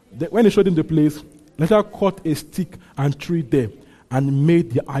 When he showed him the place, Elisha cut a stick and threw it there and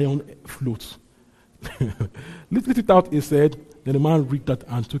made the iron float. Lift it out, he said. Then the man reached that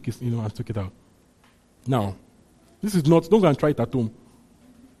and took it, and took it out. Now, this is not, don't go and try it at home.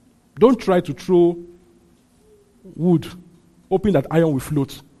 Don't try to throw wood, hoping that iron will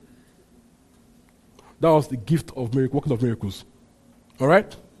float. That was the gift of working of miracles. All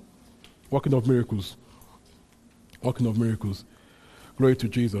right? Working of miracles. Working of miracles. Glory to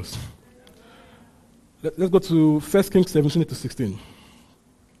Jesus. Let's go to 1 Kings 17, 8-16.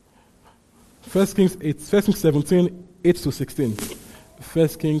 1 Kings 17, 8-16. 1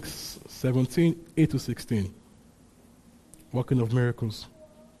 Kings 17, 8-16. Working of miracles.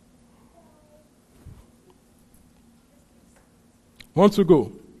 1 to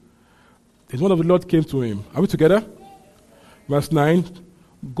go. The word of the Lord came to him. Are we together? Verse 9.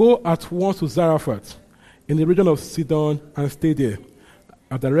 Go at once to Zarephath in the region of Sidon and stay there.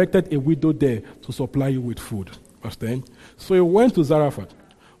 I've directed a widow there to supply you with food. Verse 10. So he went to Zarephath.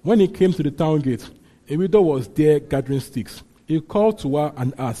 When he came to the town gate, a widow was there gathering sticks. He called to her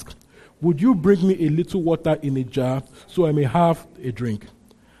and asked, would you bring me a little water in a jar so I may have a drink?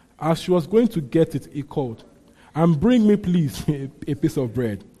 As she was going to get it, he called, and bring me, please, a piece of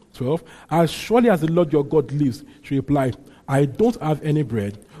bread. 12. As surely as the Lord your God lives, she replied, I don't have any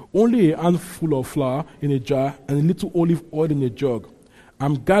bread, only a handful of flour in a jar and a little olive oil in a jug.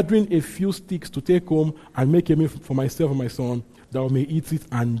 I'm gathering a few sticks to take home and make a meal for myself and my son, that we may eat it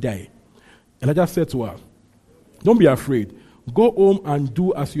and die. Elijah said to her, don't be afraid. Go home and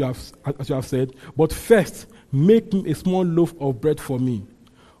do as you have said, but first make me a small loaf of bread for me.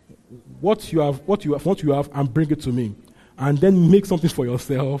 What you have, and bring it to me. And then make something for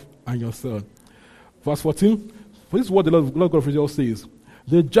yourself and your son. Verse 14, for this is what the Lord God of Israel says.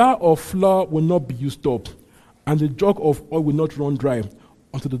 The jar of flour will not be used up, and the jug of oil will not run dry,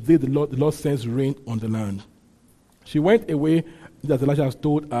 until the day the Lord sends rain on the land. She went away as Elijah has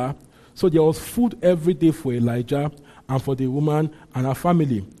told her. So there was food every day for Elijah and for the woman and her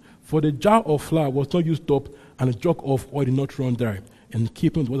family. For the jar of flour was not used up, and the jug of oil did not run dry, in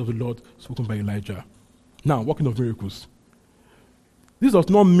keeping the word of the Lord spoken by Elijah. Now, working of miracles. This does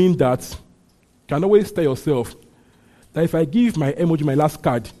not mean that you can always tell yourself that if I give my emoji, my last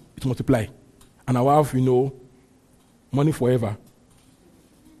card, it multiply. And I will have, money forever.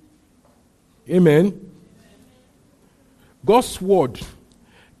 Amen. God's word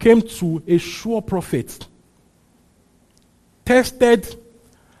came to a sure prophet, tested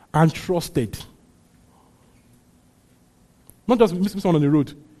and trusted. Not just miss someone on the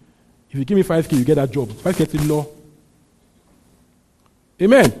road. If you give me 5K, you get that job. 5K is law.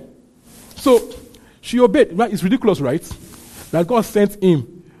 Amen. So, she obeyed. Right? It's ridiculous, right? That God sent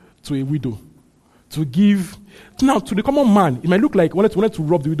him to a widow to give. Now, to the common man, it might look like he wanted to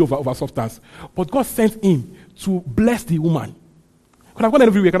rob the widow of her substance. But God sent him to bless the woman. Could have gone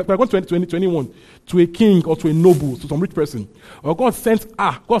everywhere. Could have gone to 2021 to a king or to a noble, to some rich person. Or God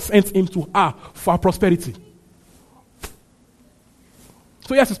sent him to her for her prosperity.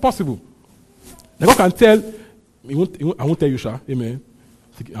 So yes, it's possible. Now God can tell, I won't tell you, Sha. Amen.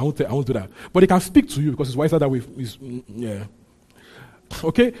 I won't do that. But he can speak to you because it's wiser that way. Yeah.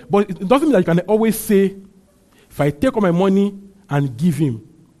 Okay? But it doesn't mean that you can always say, if I take all my money and give him,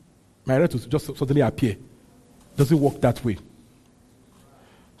 my right will just suddenly appear. It doesn't work that way.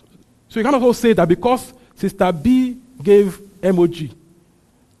 So you can also say that because Sister B gave MOG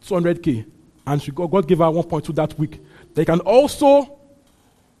 200K and God gave her 1.2 that week, they can also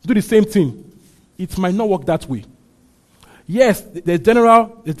do the same thing. It might not work that way. Yes, there's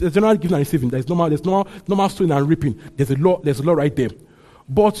general giving and receiving. There's normal sowing and reaping. There's a law right there.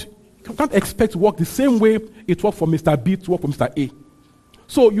 But you can't expect to work the same way it worked for Mr. B to work for Mr. A.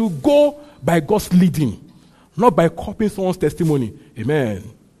 So you go by God's leading, not by copying someone's testimony. Amen.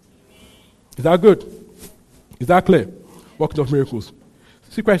 Is that good? Is that clear? Working of miracles.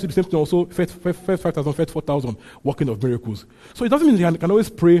 See Christ did the same thing also, first 5,000, first 4,000, working of miracles. So it doesn't mean you can always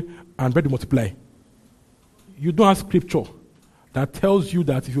pray and bread will multiply. You don't have scripture that tells you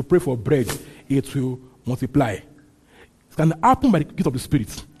that if you pray for bread, it will multiply. It can happen by the gift of the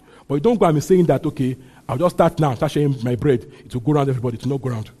Spirit. But you don't go and be saying that, okay, I'll just start now, start sharing my bread. It will go around everybody. It will not go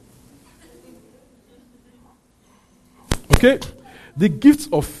around. Okay? The gifts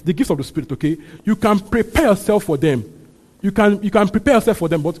of the Spirit, okay? You can prepare yourself for them. You can prepare yourself for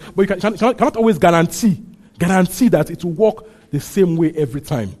them, but you cannot always guarantee that it will work the same way every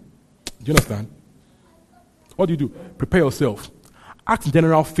time. Do you understand? What do you do? Prepare yourself. Act in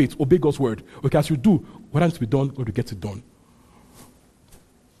general faith. Obey God's word. Okay, as you do, what has to be done, God will get it done.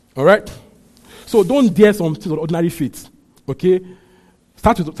 All right? So don't dare some things of ordinary faith. Okay?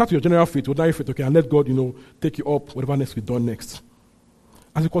 Start with your general faith, ordinary faith, okay, and let God, take you up, whatever needs to be done next.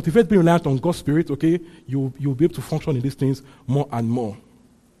 As you cultivate being reliant on God's Spirit, okay, you'll be able to function in these things more and more.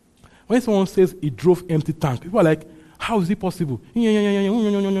 When someone says he drove empty tank, people are like, how is it possible?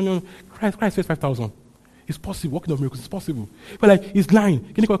 Christ says 5,000. It's possible. Working of miracles, it's possible. But like, he's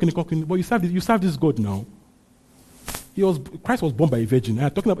lying. But you serve this God now. Christ was born by a virgin. And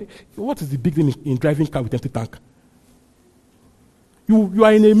I'm talking about, what is the big thing in driving car with empty tank? You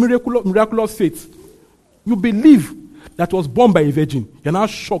are in a miraculous faith. You believe that was born by a virgin. You're now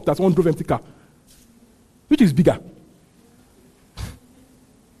shocked that someone drove empty car. Which is bigger?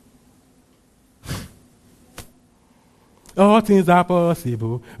 All things are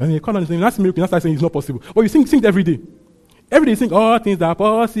possible. And you call on his name, that's a miracle. That's like saying it's not possible. But you sing it every day. Every day you sing, all things are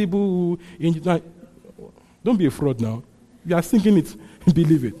possible. Don't be a fraud now. You are singing it.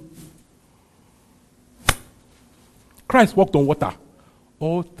 Believe it. Christ walked on water.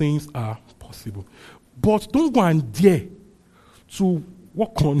 all things are possible. But don't go and dare to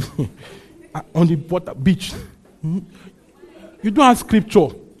walk on the beach. You don't have scripture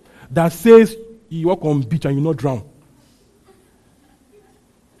that says you walk on beach and you not drown.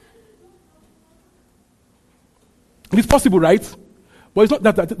 It's possible, right? But it's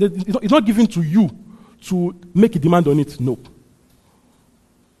not it's not given to you to make a demand on it. No.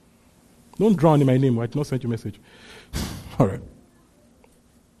 Don't drown in my name. I did not send you a message. All right.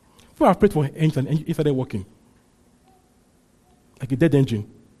 Before I prayed for engines and it started working. Like a dead engine.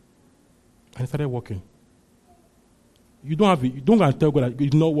 And it started working. You don't go and tell God that it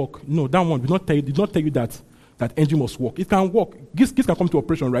did not work. No, that one did not tell you that engine must work. It can work. This can come to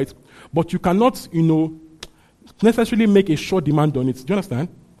operation, right? But you cannot, necessarily make a short demand on it. Do you understand?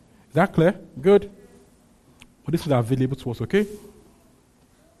 Is that clear? Good. But this is available to us, okay?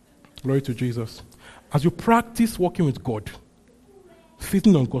 Glory to Jesus. As you practice working with God,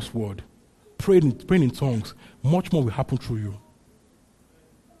 feeding on God's word, praying in tongues, much more will happen through you.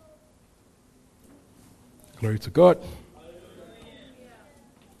 Glory to God.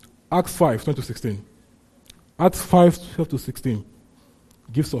 Acts 5, 12-16. Acts 5, 12-16.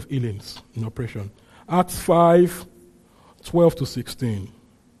 Gifts of healings in operation. Acts 5, 12-16.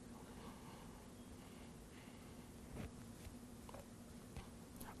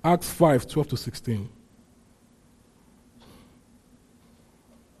 Acts 5, 12-16.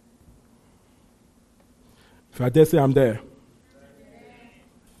 If I dare say I'm there.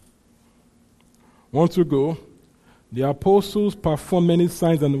 Want to go? The apostles performed many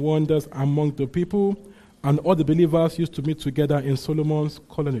signs and wonders among the people, and all the believers used to meet together in Solomon's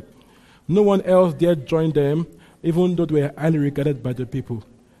colonnade. No one else dared join them, even though they were highly regarded by the people.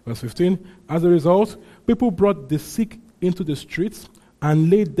 Verse 15, as a result, people brought the sick into the streets and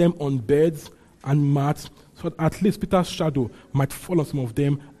laid them on beds and mats, so that at least Peter's shadow might fall on some of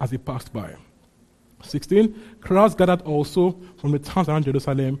them as he passed by. 16, crowds gathered also from the towns around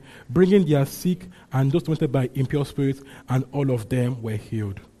Jerusalem, bringing their sick and those tormented by impure spirits, and all of them were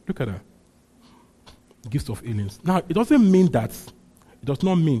healed. Look at that. Gifts of healings. Now, it does not mean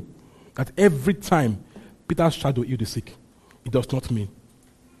that every time Peter's shadow healed the sick. It does not mean.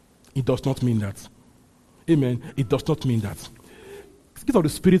 It does not mean that. Amen. It does not mean that. The gift of the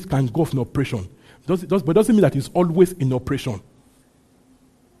Spirit can go off in operation. But it doesn't mean that it's always in operation. Do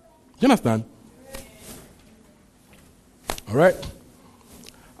you understand? All right.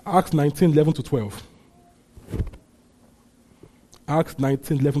 Acts 19, 11-12. Acts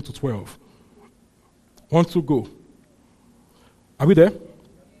 19, 11-12. Want to go? Are we there?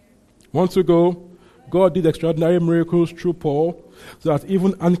 Want to go? God did extraordinary miracles through Paul, so that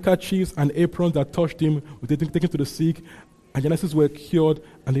even handkerchiefs and aprons that touched him were taken to the sick, and Genesis were cured,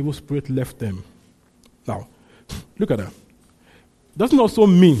 and the evil spirit left them. Now, look at that. Doesn't also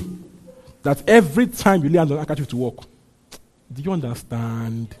mean that every time you lay hands on a handkerchief to walk. Do you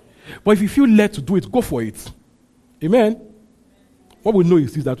understand? But if you feel led to do it, go for it. Amen? What we know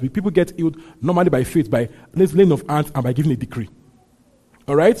is that people get healed normally by faith, by laying of hands and by giving a decree.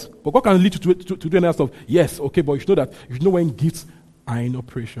 All right? But God can lead you to do another stuff. Yes, okay, but you should know that. You should know when gifts are in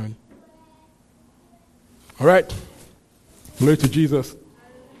operation. All right? Glory to Jesus.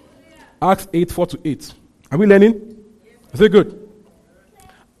 Acts 8, 4-8. Are we learning? Is it good?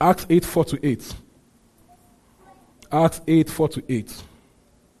 Acts 8, 4-8. Acts 8, 4-8.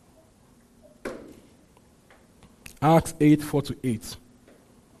 Acts 8, 4-8.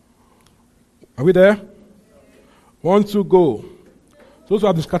 Are we there? 1, 2, go. Those who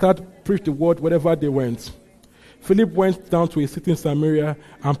have been scattered preached the word wherever they went. Philip went down to a city in Samaria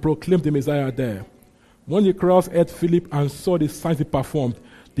and proclaimed the Messiah there. When the crowds heard Philip and saw the signs he performed,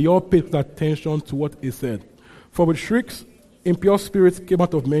 they all paid attention to what he said. For with shrieks, impure spirits came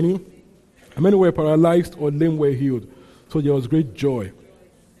out of many, and many were paralyzed or lame were healed. So there was great joy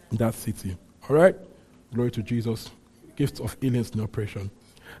in that city. All right? Glory to Jesus. Gifts of healings in operation.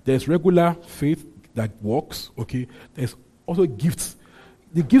 There's regular faith that works, okay? There's also gifts.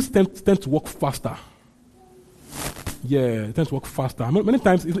 The gifts tend to work faster. Yeah, it tends to work faster. Many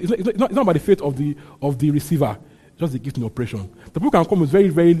times, it's not about the faith of the receiver, just the gift in operation. The people can come with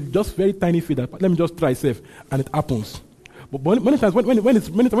very tiny faith that, let me just try safe, and it happens. But many times, when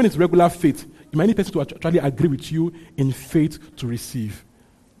it's regular faith, you might need a person to actually agree with you in faith to receive.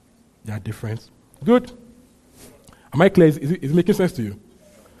 They are different. Good. Am I clear? Is it making sense to you?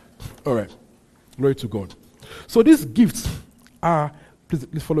 All right. Glory to God. So these gifts are, please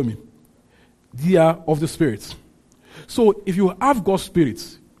follow me, they are of the Spirit. So if you have God's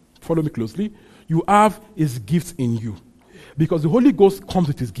Spirit, follow me closely, you have His gifts in you. Because the Holy Ghost comes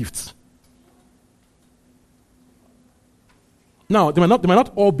with His gifts. Now, they might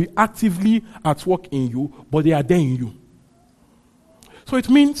not all be actively at work in you, but they are there in you. So it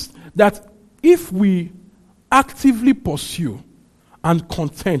means that if we actively pursue and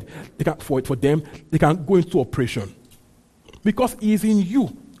contend for them, they can go into operation. Because he is in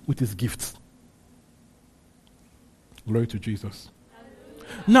you with his gifts. Glory to Jesus.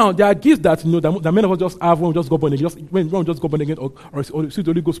 Now, there are gifts that that many of us just have when we just got born again. When we just got born again, or see the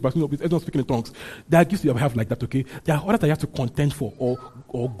Holy Ghost, but everyone speaking in tongues. There are gifts you have like that, okay? There are others that you have to contend for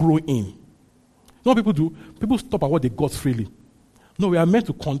or grow in. You know what people do? People stop at what they got freely. No, we are meant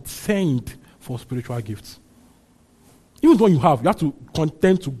to contend for spiritual gifts. Even though you have to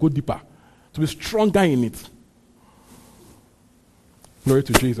contend to go deeper, to be stronger in it. Glory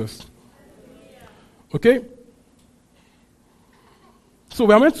to Jesus. Okay? So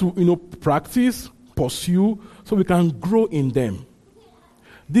we are meant to, practice, pursue, so we can grow in them.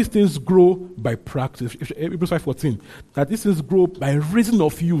 These things grow by practice. Hebrews 5:14. That these things grow by reason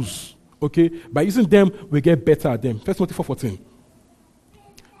of use. Okay? By using them, we get better at them. 1 Timothy 4:14.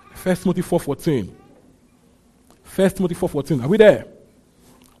 1 Timothy 4:14. 1 Timothy 4:14. Are we there?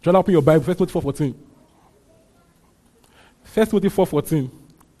 Try to open your Bible. 1 Timothy 4:14. 1 Timothy 4:14.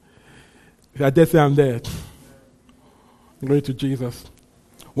 If you are there, say I'm there. Glory to Jesus.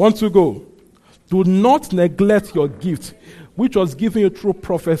 1, 2, go. Do not neglect your gift, which was given you through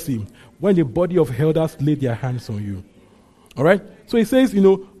prophecy, when the body of elders laid their hands on you. All right? So he says,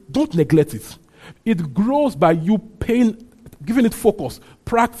 don't neglect it. It grows by you giving it focus,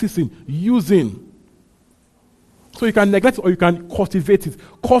 practicing, using. So you can neglect it or you can cultivate it.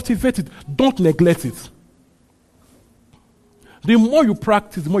 Cultivate it. Don't neglect it. The more you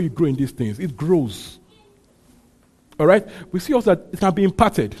practice, the more you grow in these things. It grows. All right? We see also that it can be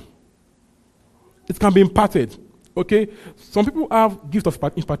imparted. It can be imparted. Okay? Some people have gift of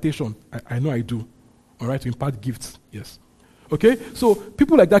impartation. I know I do. All right? To impart gifts. Yes. Okay? So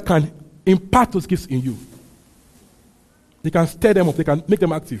people like that can impart those gifts in you. They can stir them up. They can make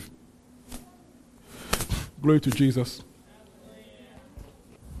them active. Glory to Jesus.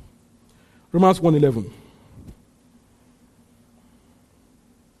 Romans 1:11.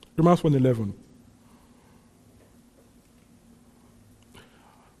 Romans 1:11.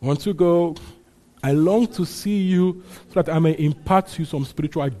 1, 2, go. I long to see you so that I may impart to you some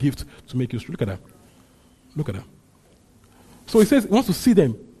spiritual gifts to make you strong. Look at that. Look at that. So he says he wants to see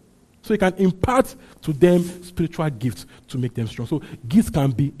them so he can impart to them spiritual gifts to make them strong. So gifts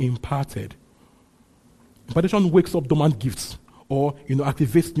can be imparted. Impartation wakes up dormant gifts or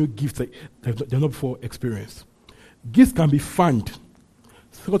activates new gifts that they're not before experienced. Gifts can be fanned.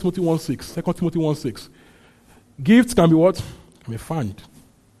 2 Timothy 1:6. 2 Timothy 1:6. Gifts can be what? Can be fanned.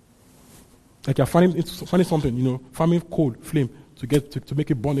 Like you're fanning something, fanning coal, flame, to make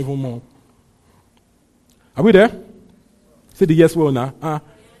it burn even more. Are we there? Say the yes well now.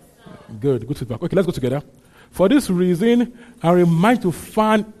 Good feedback. Okay, let's go together. For this reason, I remind to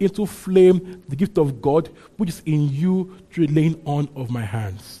fan into flame the gift of God, which is in you through the laying on of my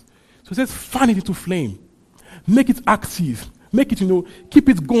hands. So it says, fan it into flame. Make it active. Make it, keep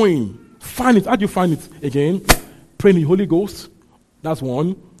it going. Fan it. How do you fan it? Again, praying in the Holy Ghost. That's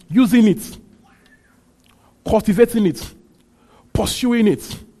one. Using it. Cultivating it. Pursuing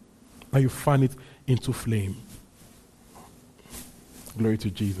it. And you fan it into flame. Glory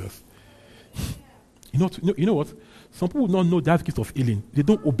to Jesus. You know what? Some people don't know they have gift of healing. They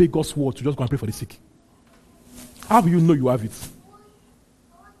don't obey God's word to just go and pray for the sick. How will you know you have it?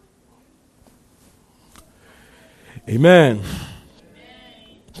 Amen.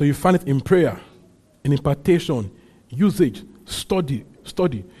 So you find it in prayer, in impartation, usage, study.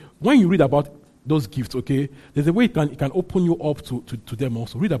 When you read about those gifts, okay, there's a way it can open you up to them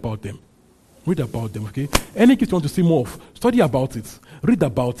also. Read about them. Okay? Any gift you want to see more of, study about it. Read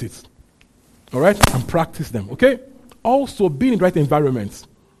about it. All right? And practice them. Okay? Also, be in the right environment.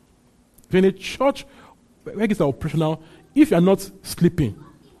 If you're in a church where gifts are operational, if you're not sleeping,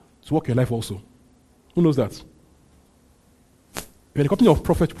 to work your life also. Who knows that? You're in a company of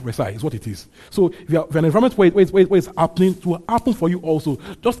prophets to prophesy, is what it is. So if you're in an environment where it's happening, to happen for you also,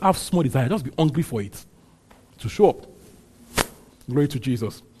 just have small desire. Just be hungry for it. To show up. Glory to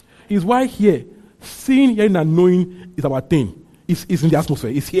Jesus. Is why here, seeing, hearing, and knowing is our thing. It's in the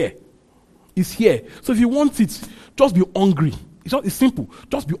atmosphere. It's here. It's here. So if you want it, just be hungry. It's simple.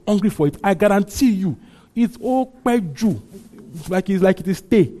 Just be hungry for it. I guarantee you, it's all quite due. Like it is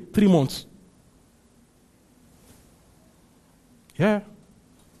stay 3 months. Yeah.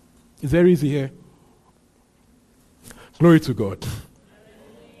 It's very easy here. Glory to God.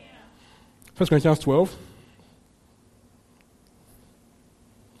 1 Corinthians 12.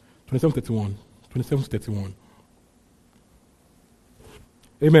 27-31.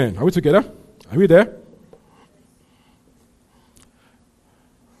 Amen. Are we together? Are we there?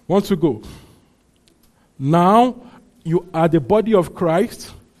 Want to go? Now you are the body of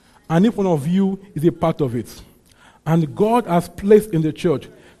Christ, and each one of you is a part of it. And God has placed in the church,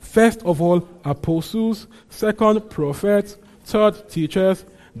 first of all, apostles, second, prophets, third, teachers,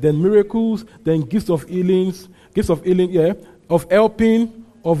 then miracles, then gifts of healing, of helping,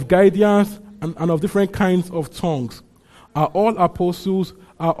 of guidance, and of different kinds of tongues. Are all apostles,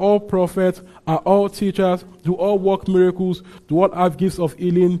 are all prophets, are all teachers, do all work miracles, do all have gifts of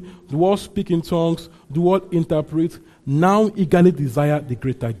healing, do all speak in tongues, do all interpret, now eagerly desire the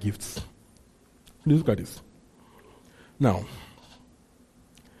greater gifts. Please look at this. Now,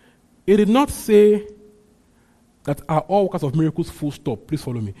 it did not say that are all workers of miracles full stop. Please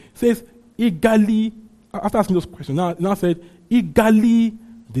follow me. It says eagerly, after asking those questions, now said eagerly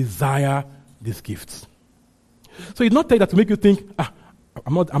desire these gifts. So it's not telling that to make you think,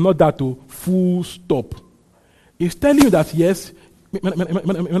 I'm not that to full stop. It's telling you that yes, you may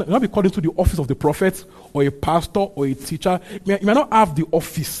not be called into the office of the prophet or a pastor or a teacher. You may not have the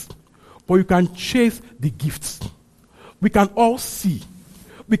office, but you can chase the gifts. We can all see.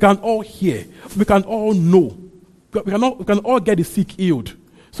 We can all hear. We can all know. We can all get the sick healed.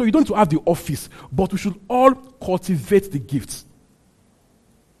 So you don't need to have the office, but we should all cultivate the gifts.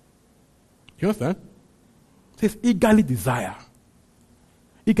 You understand? It says eagerly desire.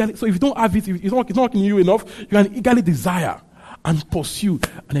 Eagerly, so if you don't have it, if it's not working in you enough, you can eagerly desire and pursue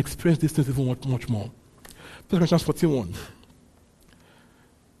and experience these things even much more. 1 Corinthians 14:1.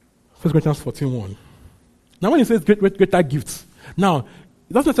 1 Corinthians 14:1. Now when it says greater gifts, now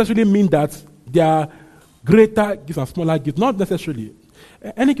it doesn't necessarily mean that there are greater gifts and smaller gifts. Not necessarily.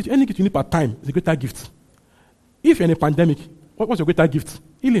 Any gift you need per time is a greater gift. If you're in a pandemic, what's your greater gift?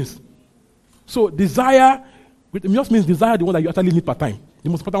 Healings. So desire, it just means desire the one that you actually need per time. The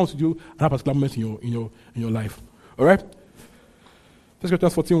most important one to do at that particular moment in your life. All right? 1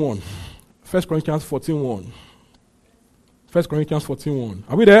 Corinthians 14:1. 1 Corinthians 14:1. 1 Corinthians 14:1.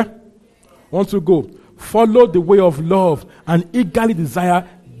 Are we there? Want to go? Follow the way of love and eagerly desire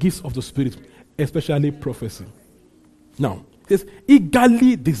gifts of the Spirit, especially prophecy. Now, it says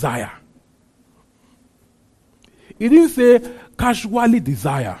eagerly desire. It didn't say casually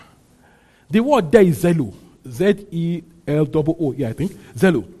desire. The word there is zelo. Z-E-L-O-O. Yeah, I think.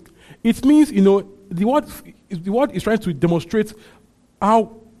 Zelo. It means, the word is trying to demonstrate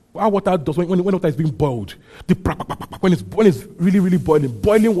how water does when water is being boiled. When it's really, really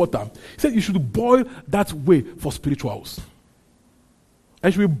boiling water. He said you should boil that way for spirituals.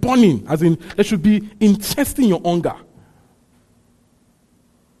 It should be burning, as in, it should be intesting your hunger.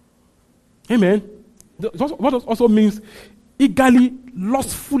 Amen. What also means eagerly,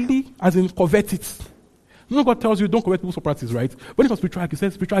 lustfully, as in covet it. God tells you don't covet people's properties, right? When it comes to spiritual, he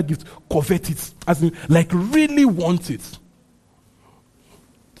says spiritual gifts, covet it, as in like really want it.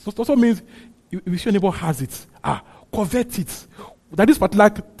 So it also means if your neighbor has it, covet it. That this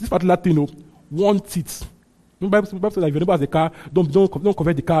particular thing, want it. The Bible says that if your neighbor has a car, don't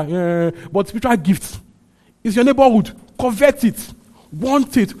covet the car. But spiritual gifts is your neighborhood. Covet it,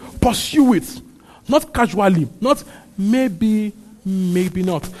 want it, pursue it. Not casually, not maybe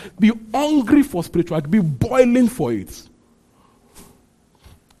not. Be hungry for spiritual, be boiling for it.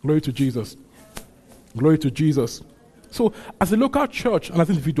 Glory to Jesus. Glory to Jesus. So, as a local church and as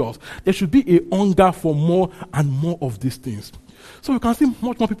individuals, there should be a hunger for more and more of these things. So we can see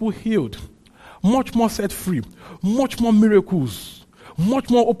much more people healed, much more set free, much more miracles, much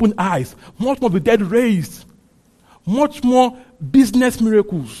more open eyes, much more the dead raised, much more business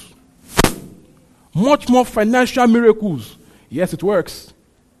miracles, much more financial miracles. Yes, it works.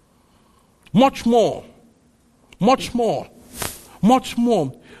 Much more. Much more. Much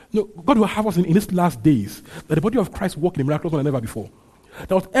more. No, God will have us in these last days that the body of Christ walk in a miraculous way than ever before.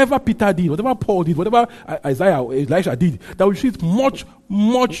 That whatever Peter did, whatever Paul did, whatever Isaiah or Elisha did, that we see it much,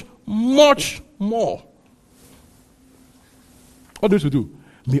 much, much more. What do you do?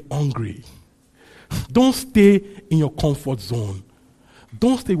 Be hungry. Don't stay in your comfort zone.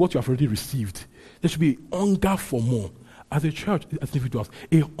 Don't stay what you have already received. There should be hunger for more. As a church, as individuals,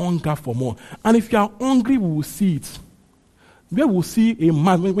 a hunger for more. And if you are hungry, we will see it. Where we'll see a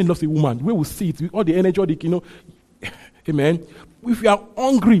man when he loves a woman, where we'll see it with all the energy, all the, amen. If you are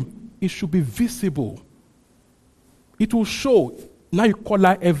hungry, it should be visible. It will show. Now you call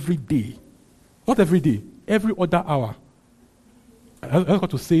her every day. Not every day, every other hour. I just got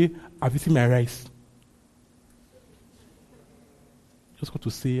to say, I've eaten my rice. Just got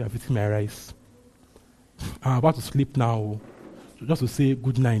to say, I've eaten my rice. I'm about to sleep now. Just to say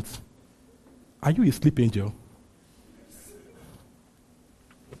good night. Are you a sleep angel?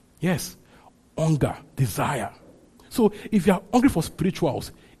 Yes, hunger, desire. So if you are hungry for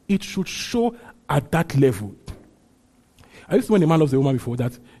spirituals, it should show at that level. I used to when a man loves a woman before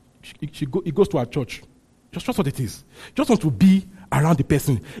that, he goes to her church. Just what it is. Just want to be around the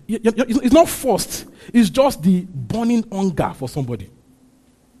person. It's not forced. It's just the burning hunger for somebody.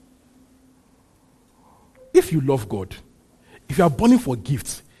 If you love God, if you are burning for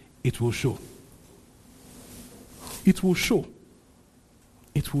gifts, it will show. It will show.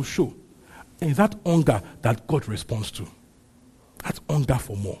 It will show. And it's that hunger that God responds to. That hunger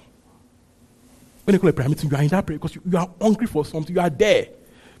for more. When you call a prayer meeting, you are in that prayer because you are hungry for something. You are there.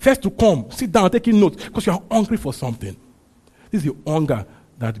 First to come, sit down, taking notes because you are hungry for something. This is the hunger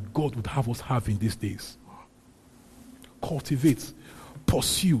that God would have us have in these days. Cultivate,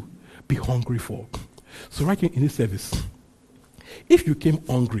 pursue, be hungry for. So right here in this service, if you came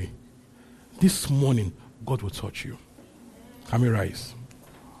hungry, this morning, God will touch you. Can we rise?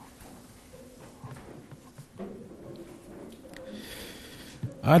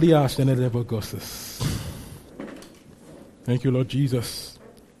 Thank you, Lord Jesus.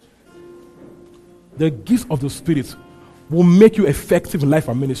 The gifts of the Spirit will make you effective in life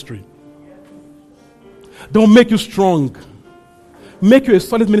and ministry. They will make you strong. Make you a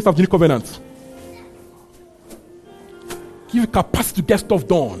solid minister of the new covenant. Give you capacity to get stuff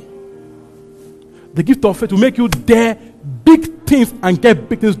done. The gift of faith will make you dare big things and get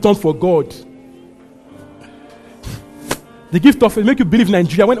big things done for God. The gift of faith will make you believe in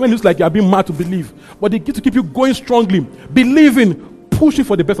Nigeria when it looks like you are being mad to believe. But the gift to keep you going strongly, believing, pushing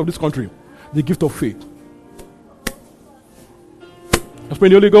for the best of this country. The gift of faith. Let's pray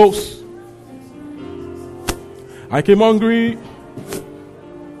in the Holy Ghost. I came hungry.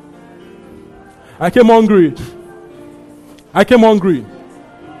 I came hungry. I came hungry.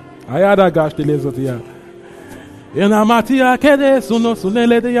 I had a gash to live here. In a matia kede suno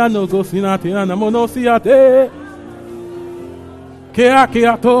sunele de yano go sinatina na monosiate. Kea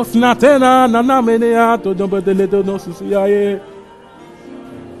kea to snatena na na menea to dombe de ledo no susiaye.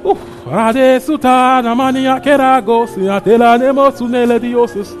 Rade suta na mania kera go sinatela nemo sunele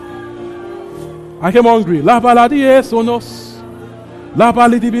diosus. I came hungry. La baladie sonos. La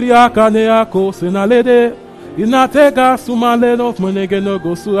balidibiria kanea ko sinalede. Inatega sumaleno menegeno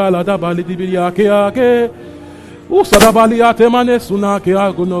go suala da balidibiria keake. Usadabali atemane suna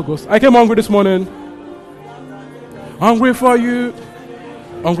keago no gos. I came hungry this morning. Hungry for you.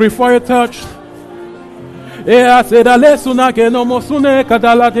 Hungry for your touch. Ea seda le suna ke no mosune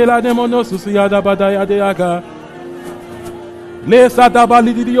kadala de la demono susiada badaya de aga. Le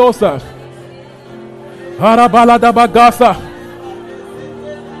sadabali didiosa. Harabala da bagasa.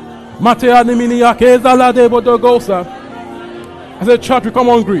 Matea nimini akeza la de bodogosa. As a church, we come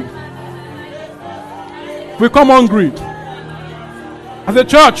hungry. We come hungry. As a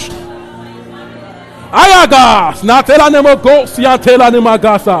church. Ayagas, natela nemo gosi atela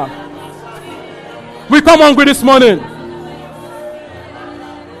nemagasa. We come hungry this morning.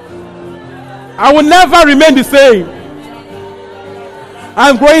 I will never remain the same.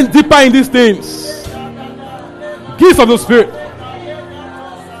 I'm growing deeper in these things. Gifts of the Spirit.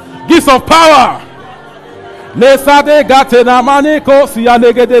 Gifts of power. Nesade gatena maniko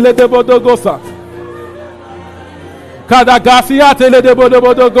sialegede ledebodogosa. Kadagasia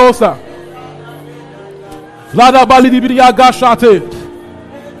teledebodogosa. Lada balidibiria gashate.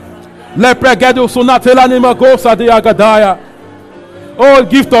 Lepregedo sonatela nemagosa de agadaya. Oh,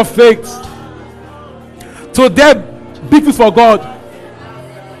 gift of faith. To dare big things for God.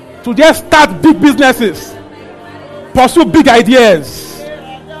 To dare start big businesses. Pursue big ideas.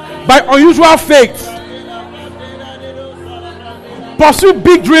 By unusual faith. Pursue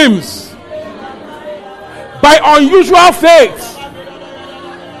big dreams. By unusual faith.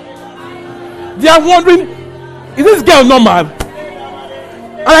 They are wondering, is this girl normal?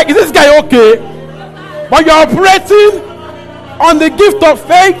 And like, is this guy okay? But you're operating on the gift of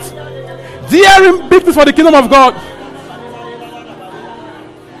faith, daring big things for the kingdom of God.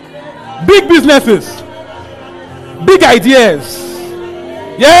 Big businesses. Big ideas.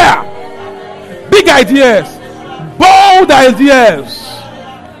 Yeah. Big ideas. Bold ideas.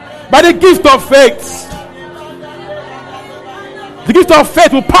 By the gift of faith. The gift of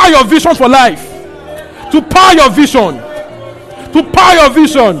faith will power your vision for life. To power your vision. To power your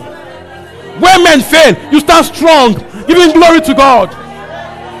vision. When men fail, you stand strong, giving glory to God.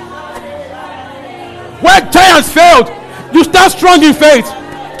 When giants failed, you stand strong in faith,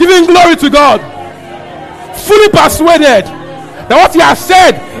 giving glory to God. Fully persuaded that what he has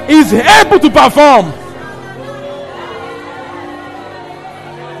said is able to perform.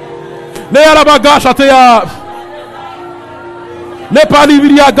 Le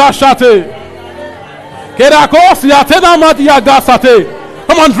paliviria gashate. Kerakosia tena madia gasate.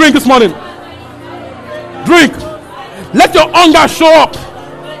 Come on, drink this morning. Drink. Let your hunger show up.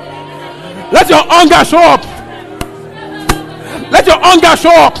 Let your hunger show up. Let your hunger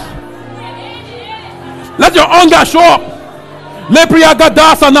show up. Let your hunger show up. Le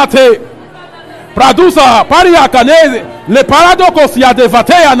priagadasa nate. Producer paria kaneze. Le paradokos ya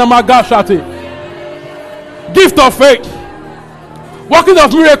devatea na magashate. Gift of faith. Working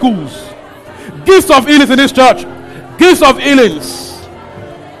of miracles. Gifts of healings in this church. Gifts of healings.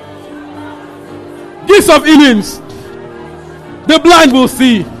 Gifts of healings. The blind will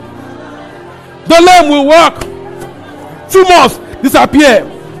see. The lame will walk. Tumors disappear.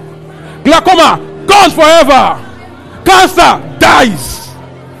 Glaucoma gone forever. Cancer dies.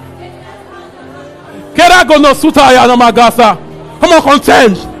 Keragono sutaya namagasa. Come on,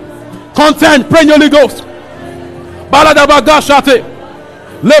 contend. Contend. Pray in the Holy Ghost. Baladabagashate.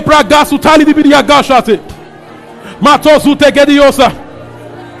 Lepra gasutali dibidia gashate. Matozute gediosa.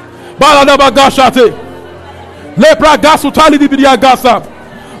 Baladabagashate. Lepra gasutali dibidia gasa.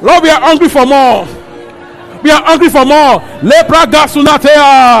 Lord, we are hungry for more. We are hungry for more. Lepra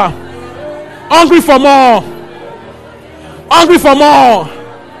gasunatea. Hungry for more. Hungry for more.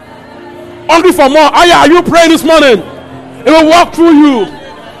 Hungry for more. Are you praying this morning? It will walk through you.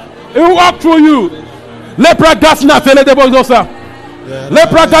 It will walk through you. Lepra gasunate le debosa.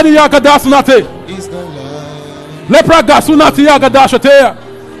 Lepra gadiya gadasunate. Lepra gasunate ya gadashate.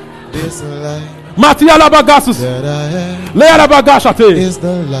 Matia labagasus. Lea labagashate.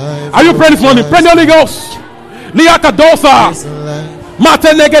 Are you praying this morning? Pray the Holy Ghost. Liaka dosa.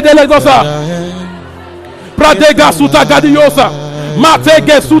 Mate negedele dosa. Pradega suta gadiosa.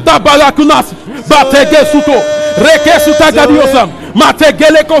 Matege suta balakunas. Batege suto. Reke suta gadiosa.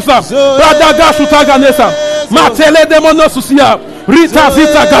 Mategele kosa. Pradaga suta ganesa. Matele demonosusia. Rita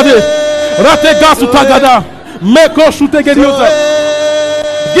zita gade. Ratega suta gada. Meko shute gadiosa.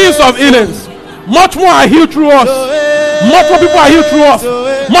 Gifts of healings. Much more are healed through us. Much more people are healed through us.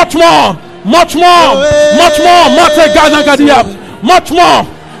 Much more. Much more. Much more. Matega gadia. Much more.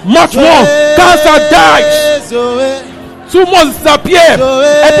 Much more. Cancer dies. Tumors disappear.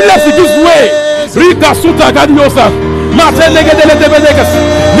 Epilepsy gives way. Rika suta gadiosa. Mate negedele debedegas.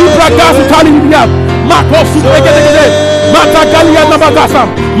 Libra gasu tali libya. Mako suta negedele. Mata galia nabagasa.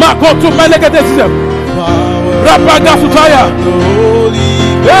 Mako tu menegedese. Rapa gasu taya.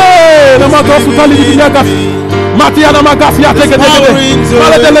 Hey, namago sutali libya gas. Matia namagasi ya tegedele.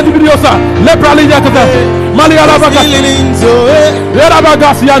 Maledele libiosa. Lepra libya kata. Mali alabagas. Era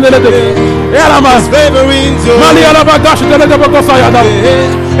bagasi ya nelede. Era mas. Mali alabagas tele de bogosa ya da.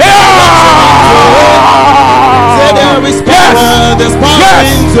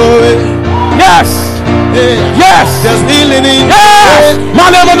 Yes. Yes. There's healing in yes. There's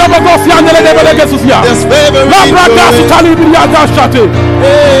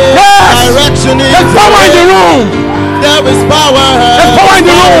direction in there's power in the room. There is power. There's power in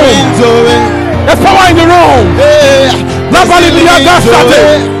the room. There's power in the room. There's power in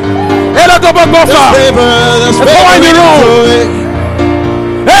the room.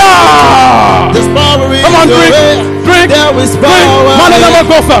 There's power in come on, drink. Drink. There is power.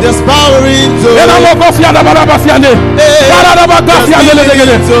 There's power in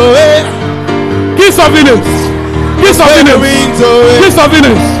Kiss of healings. Kiss of healings. Kiss of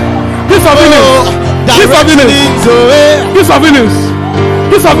healings. Kiss of healings. Kiss of healings. Kiss of healings.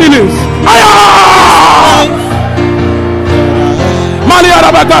 Kiss of healings.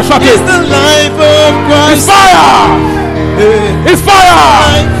 It's the life of Christ. It's fire. It's fire.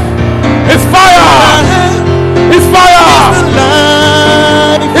 It's fire. It's fire.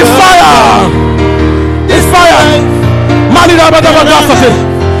 It's fire. It's fire. Mali da bada bada sate.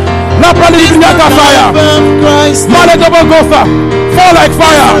 La prali biya ka fire. Mali da bada fall like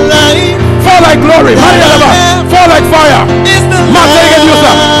fire. Fall like glory. Mali da bada fall like fire. Mati get you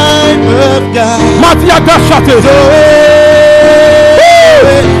sir. Mati ya ka shate.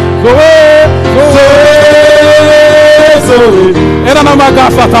 Era na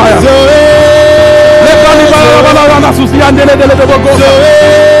magasa taya. Le kali bala na susi andele dele de bogosa.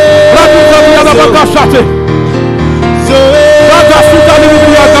 Ratu kabia na bagashate. Rata sutali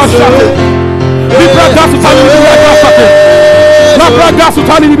biya gashate. Libra gasutali biya gashate. La braga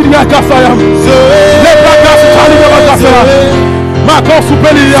sutali biya gasaya. Le braga sutali biya gasaya. Mako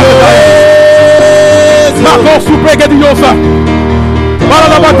supeli ya. Mako supregediosa.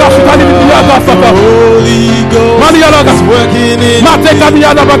 Holy Ghost is working in me.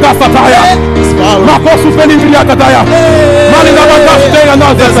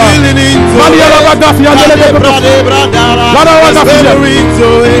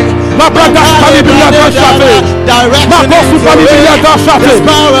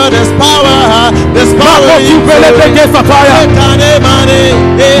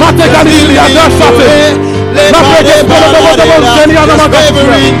 There's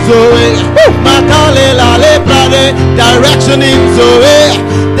direction into it.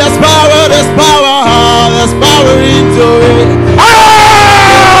 There's power into it.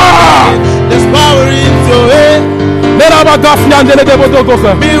 There's power into it.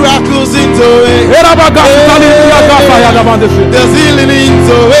 Miracles into it. There's healing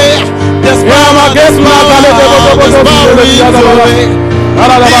into it. There's power into it.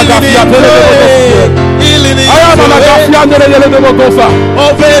 Healing into it.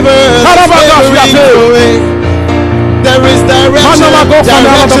 Oh, favor into it. There is direction into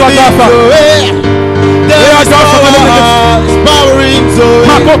it. There is power into it.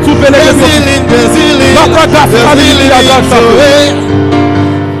 There's healing into it.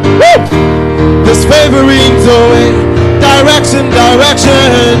 There's favor into it.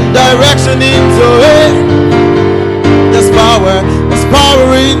 Direction into it. There's power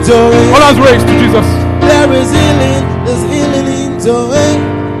into it. All hands raised to Jesus. There is healing into it.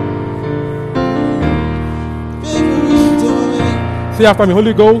 Favor into it. Say after me,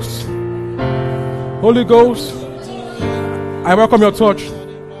 Holy Ghost. Holy Ghost, I welcome your touch.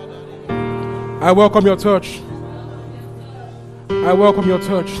 I welcome your touch. I welcome your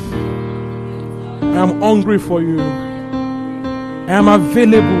touch. I am hungry for you. I am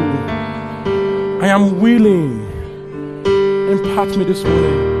available. I am willing. Impart me this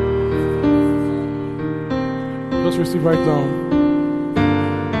morning. Just receive right now.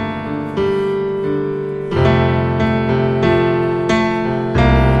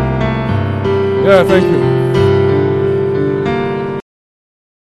 Yeah, thank you.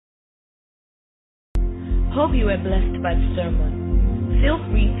 Hope you were blessed by the sermon. Feel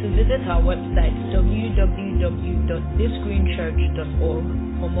free to visit our website www.thisgreenchurch.org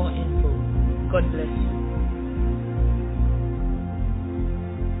for more info. God bless you.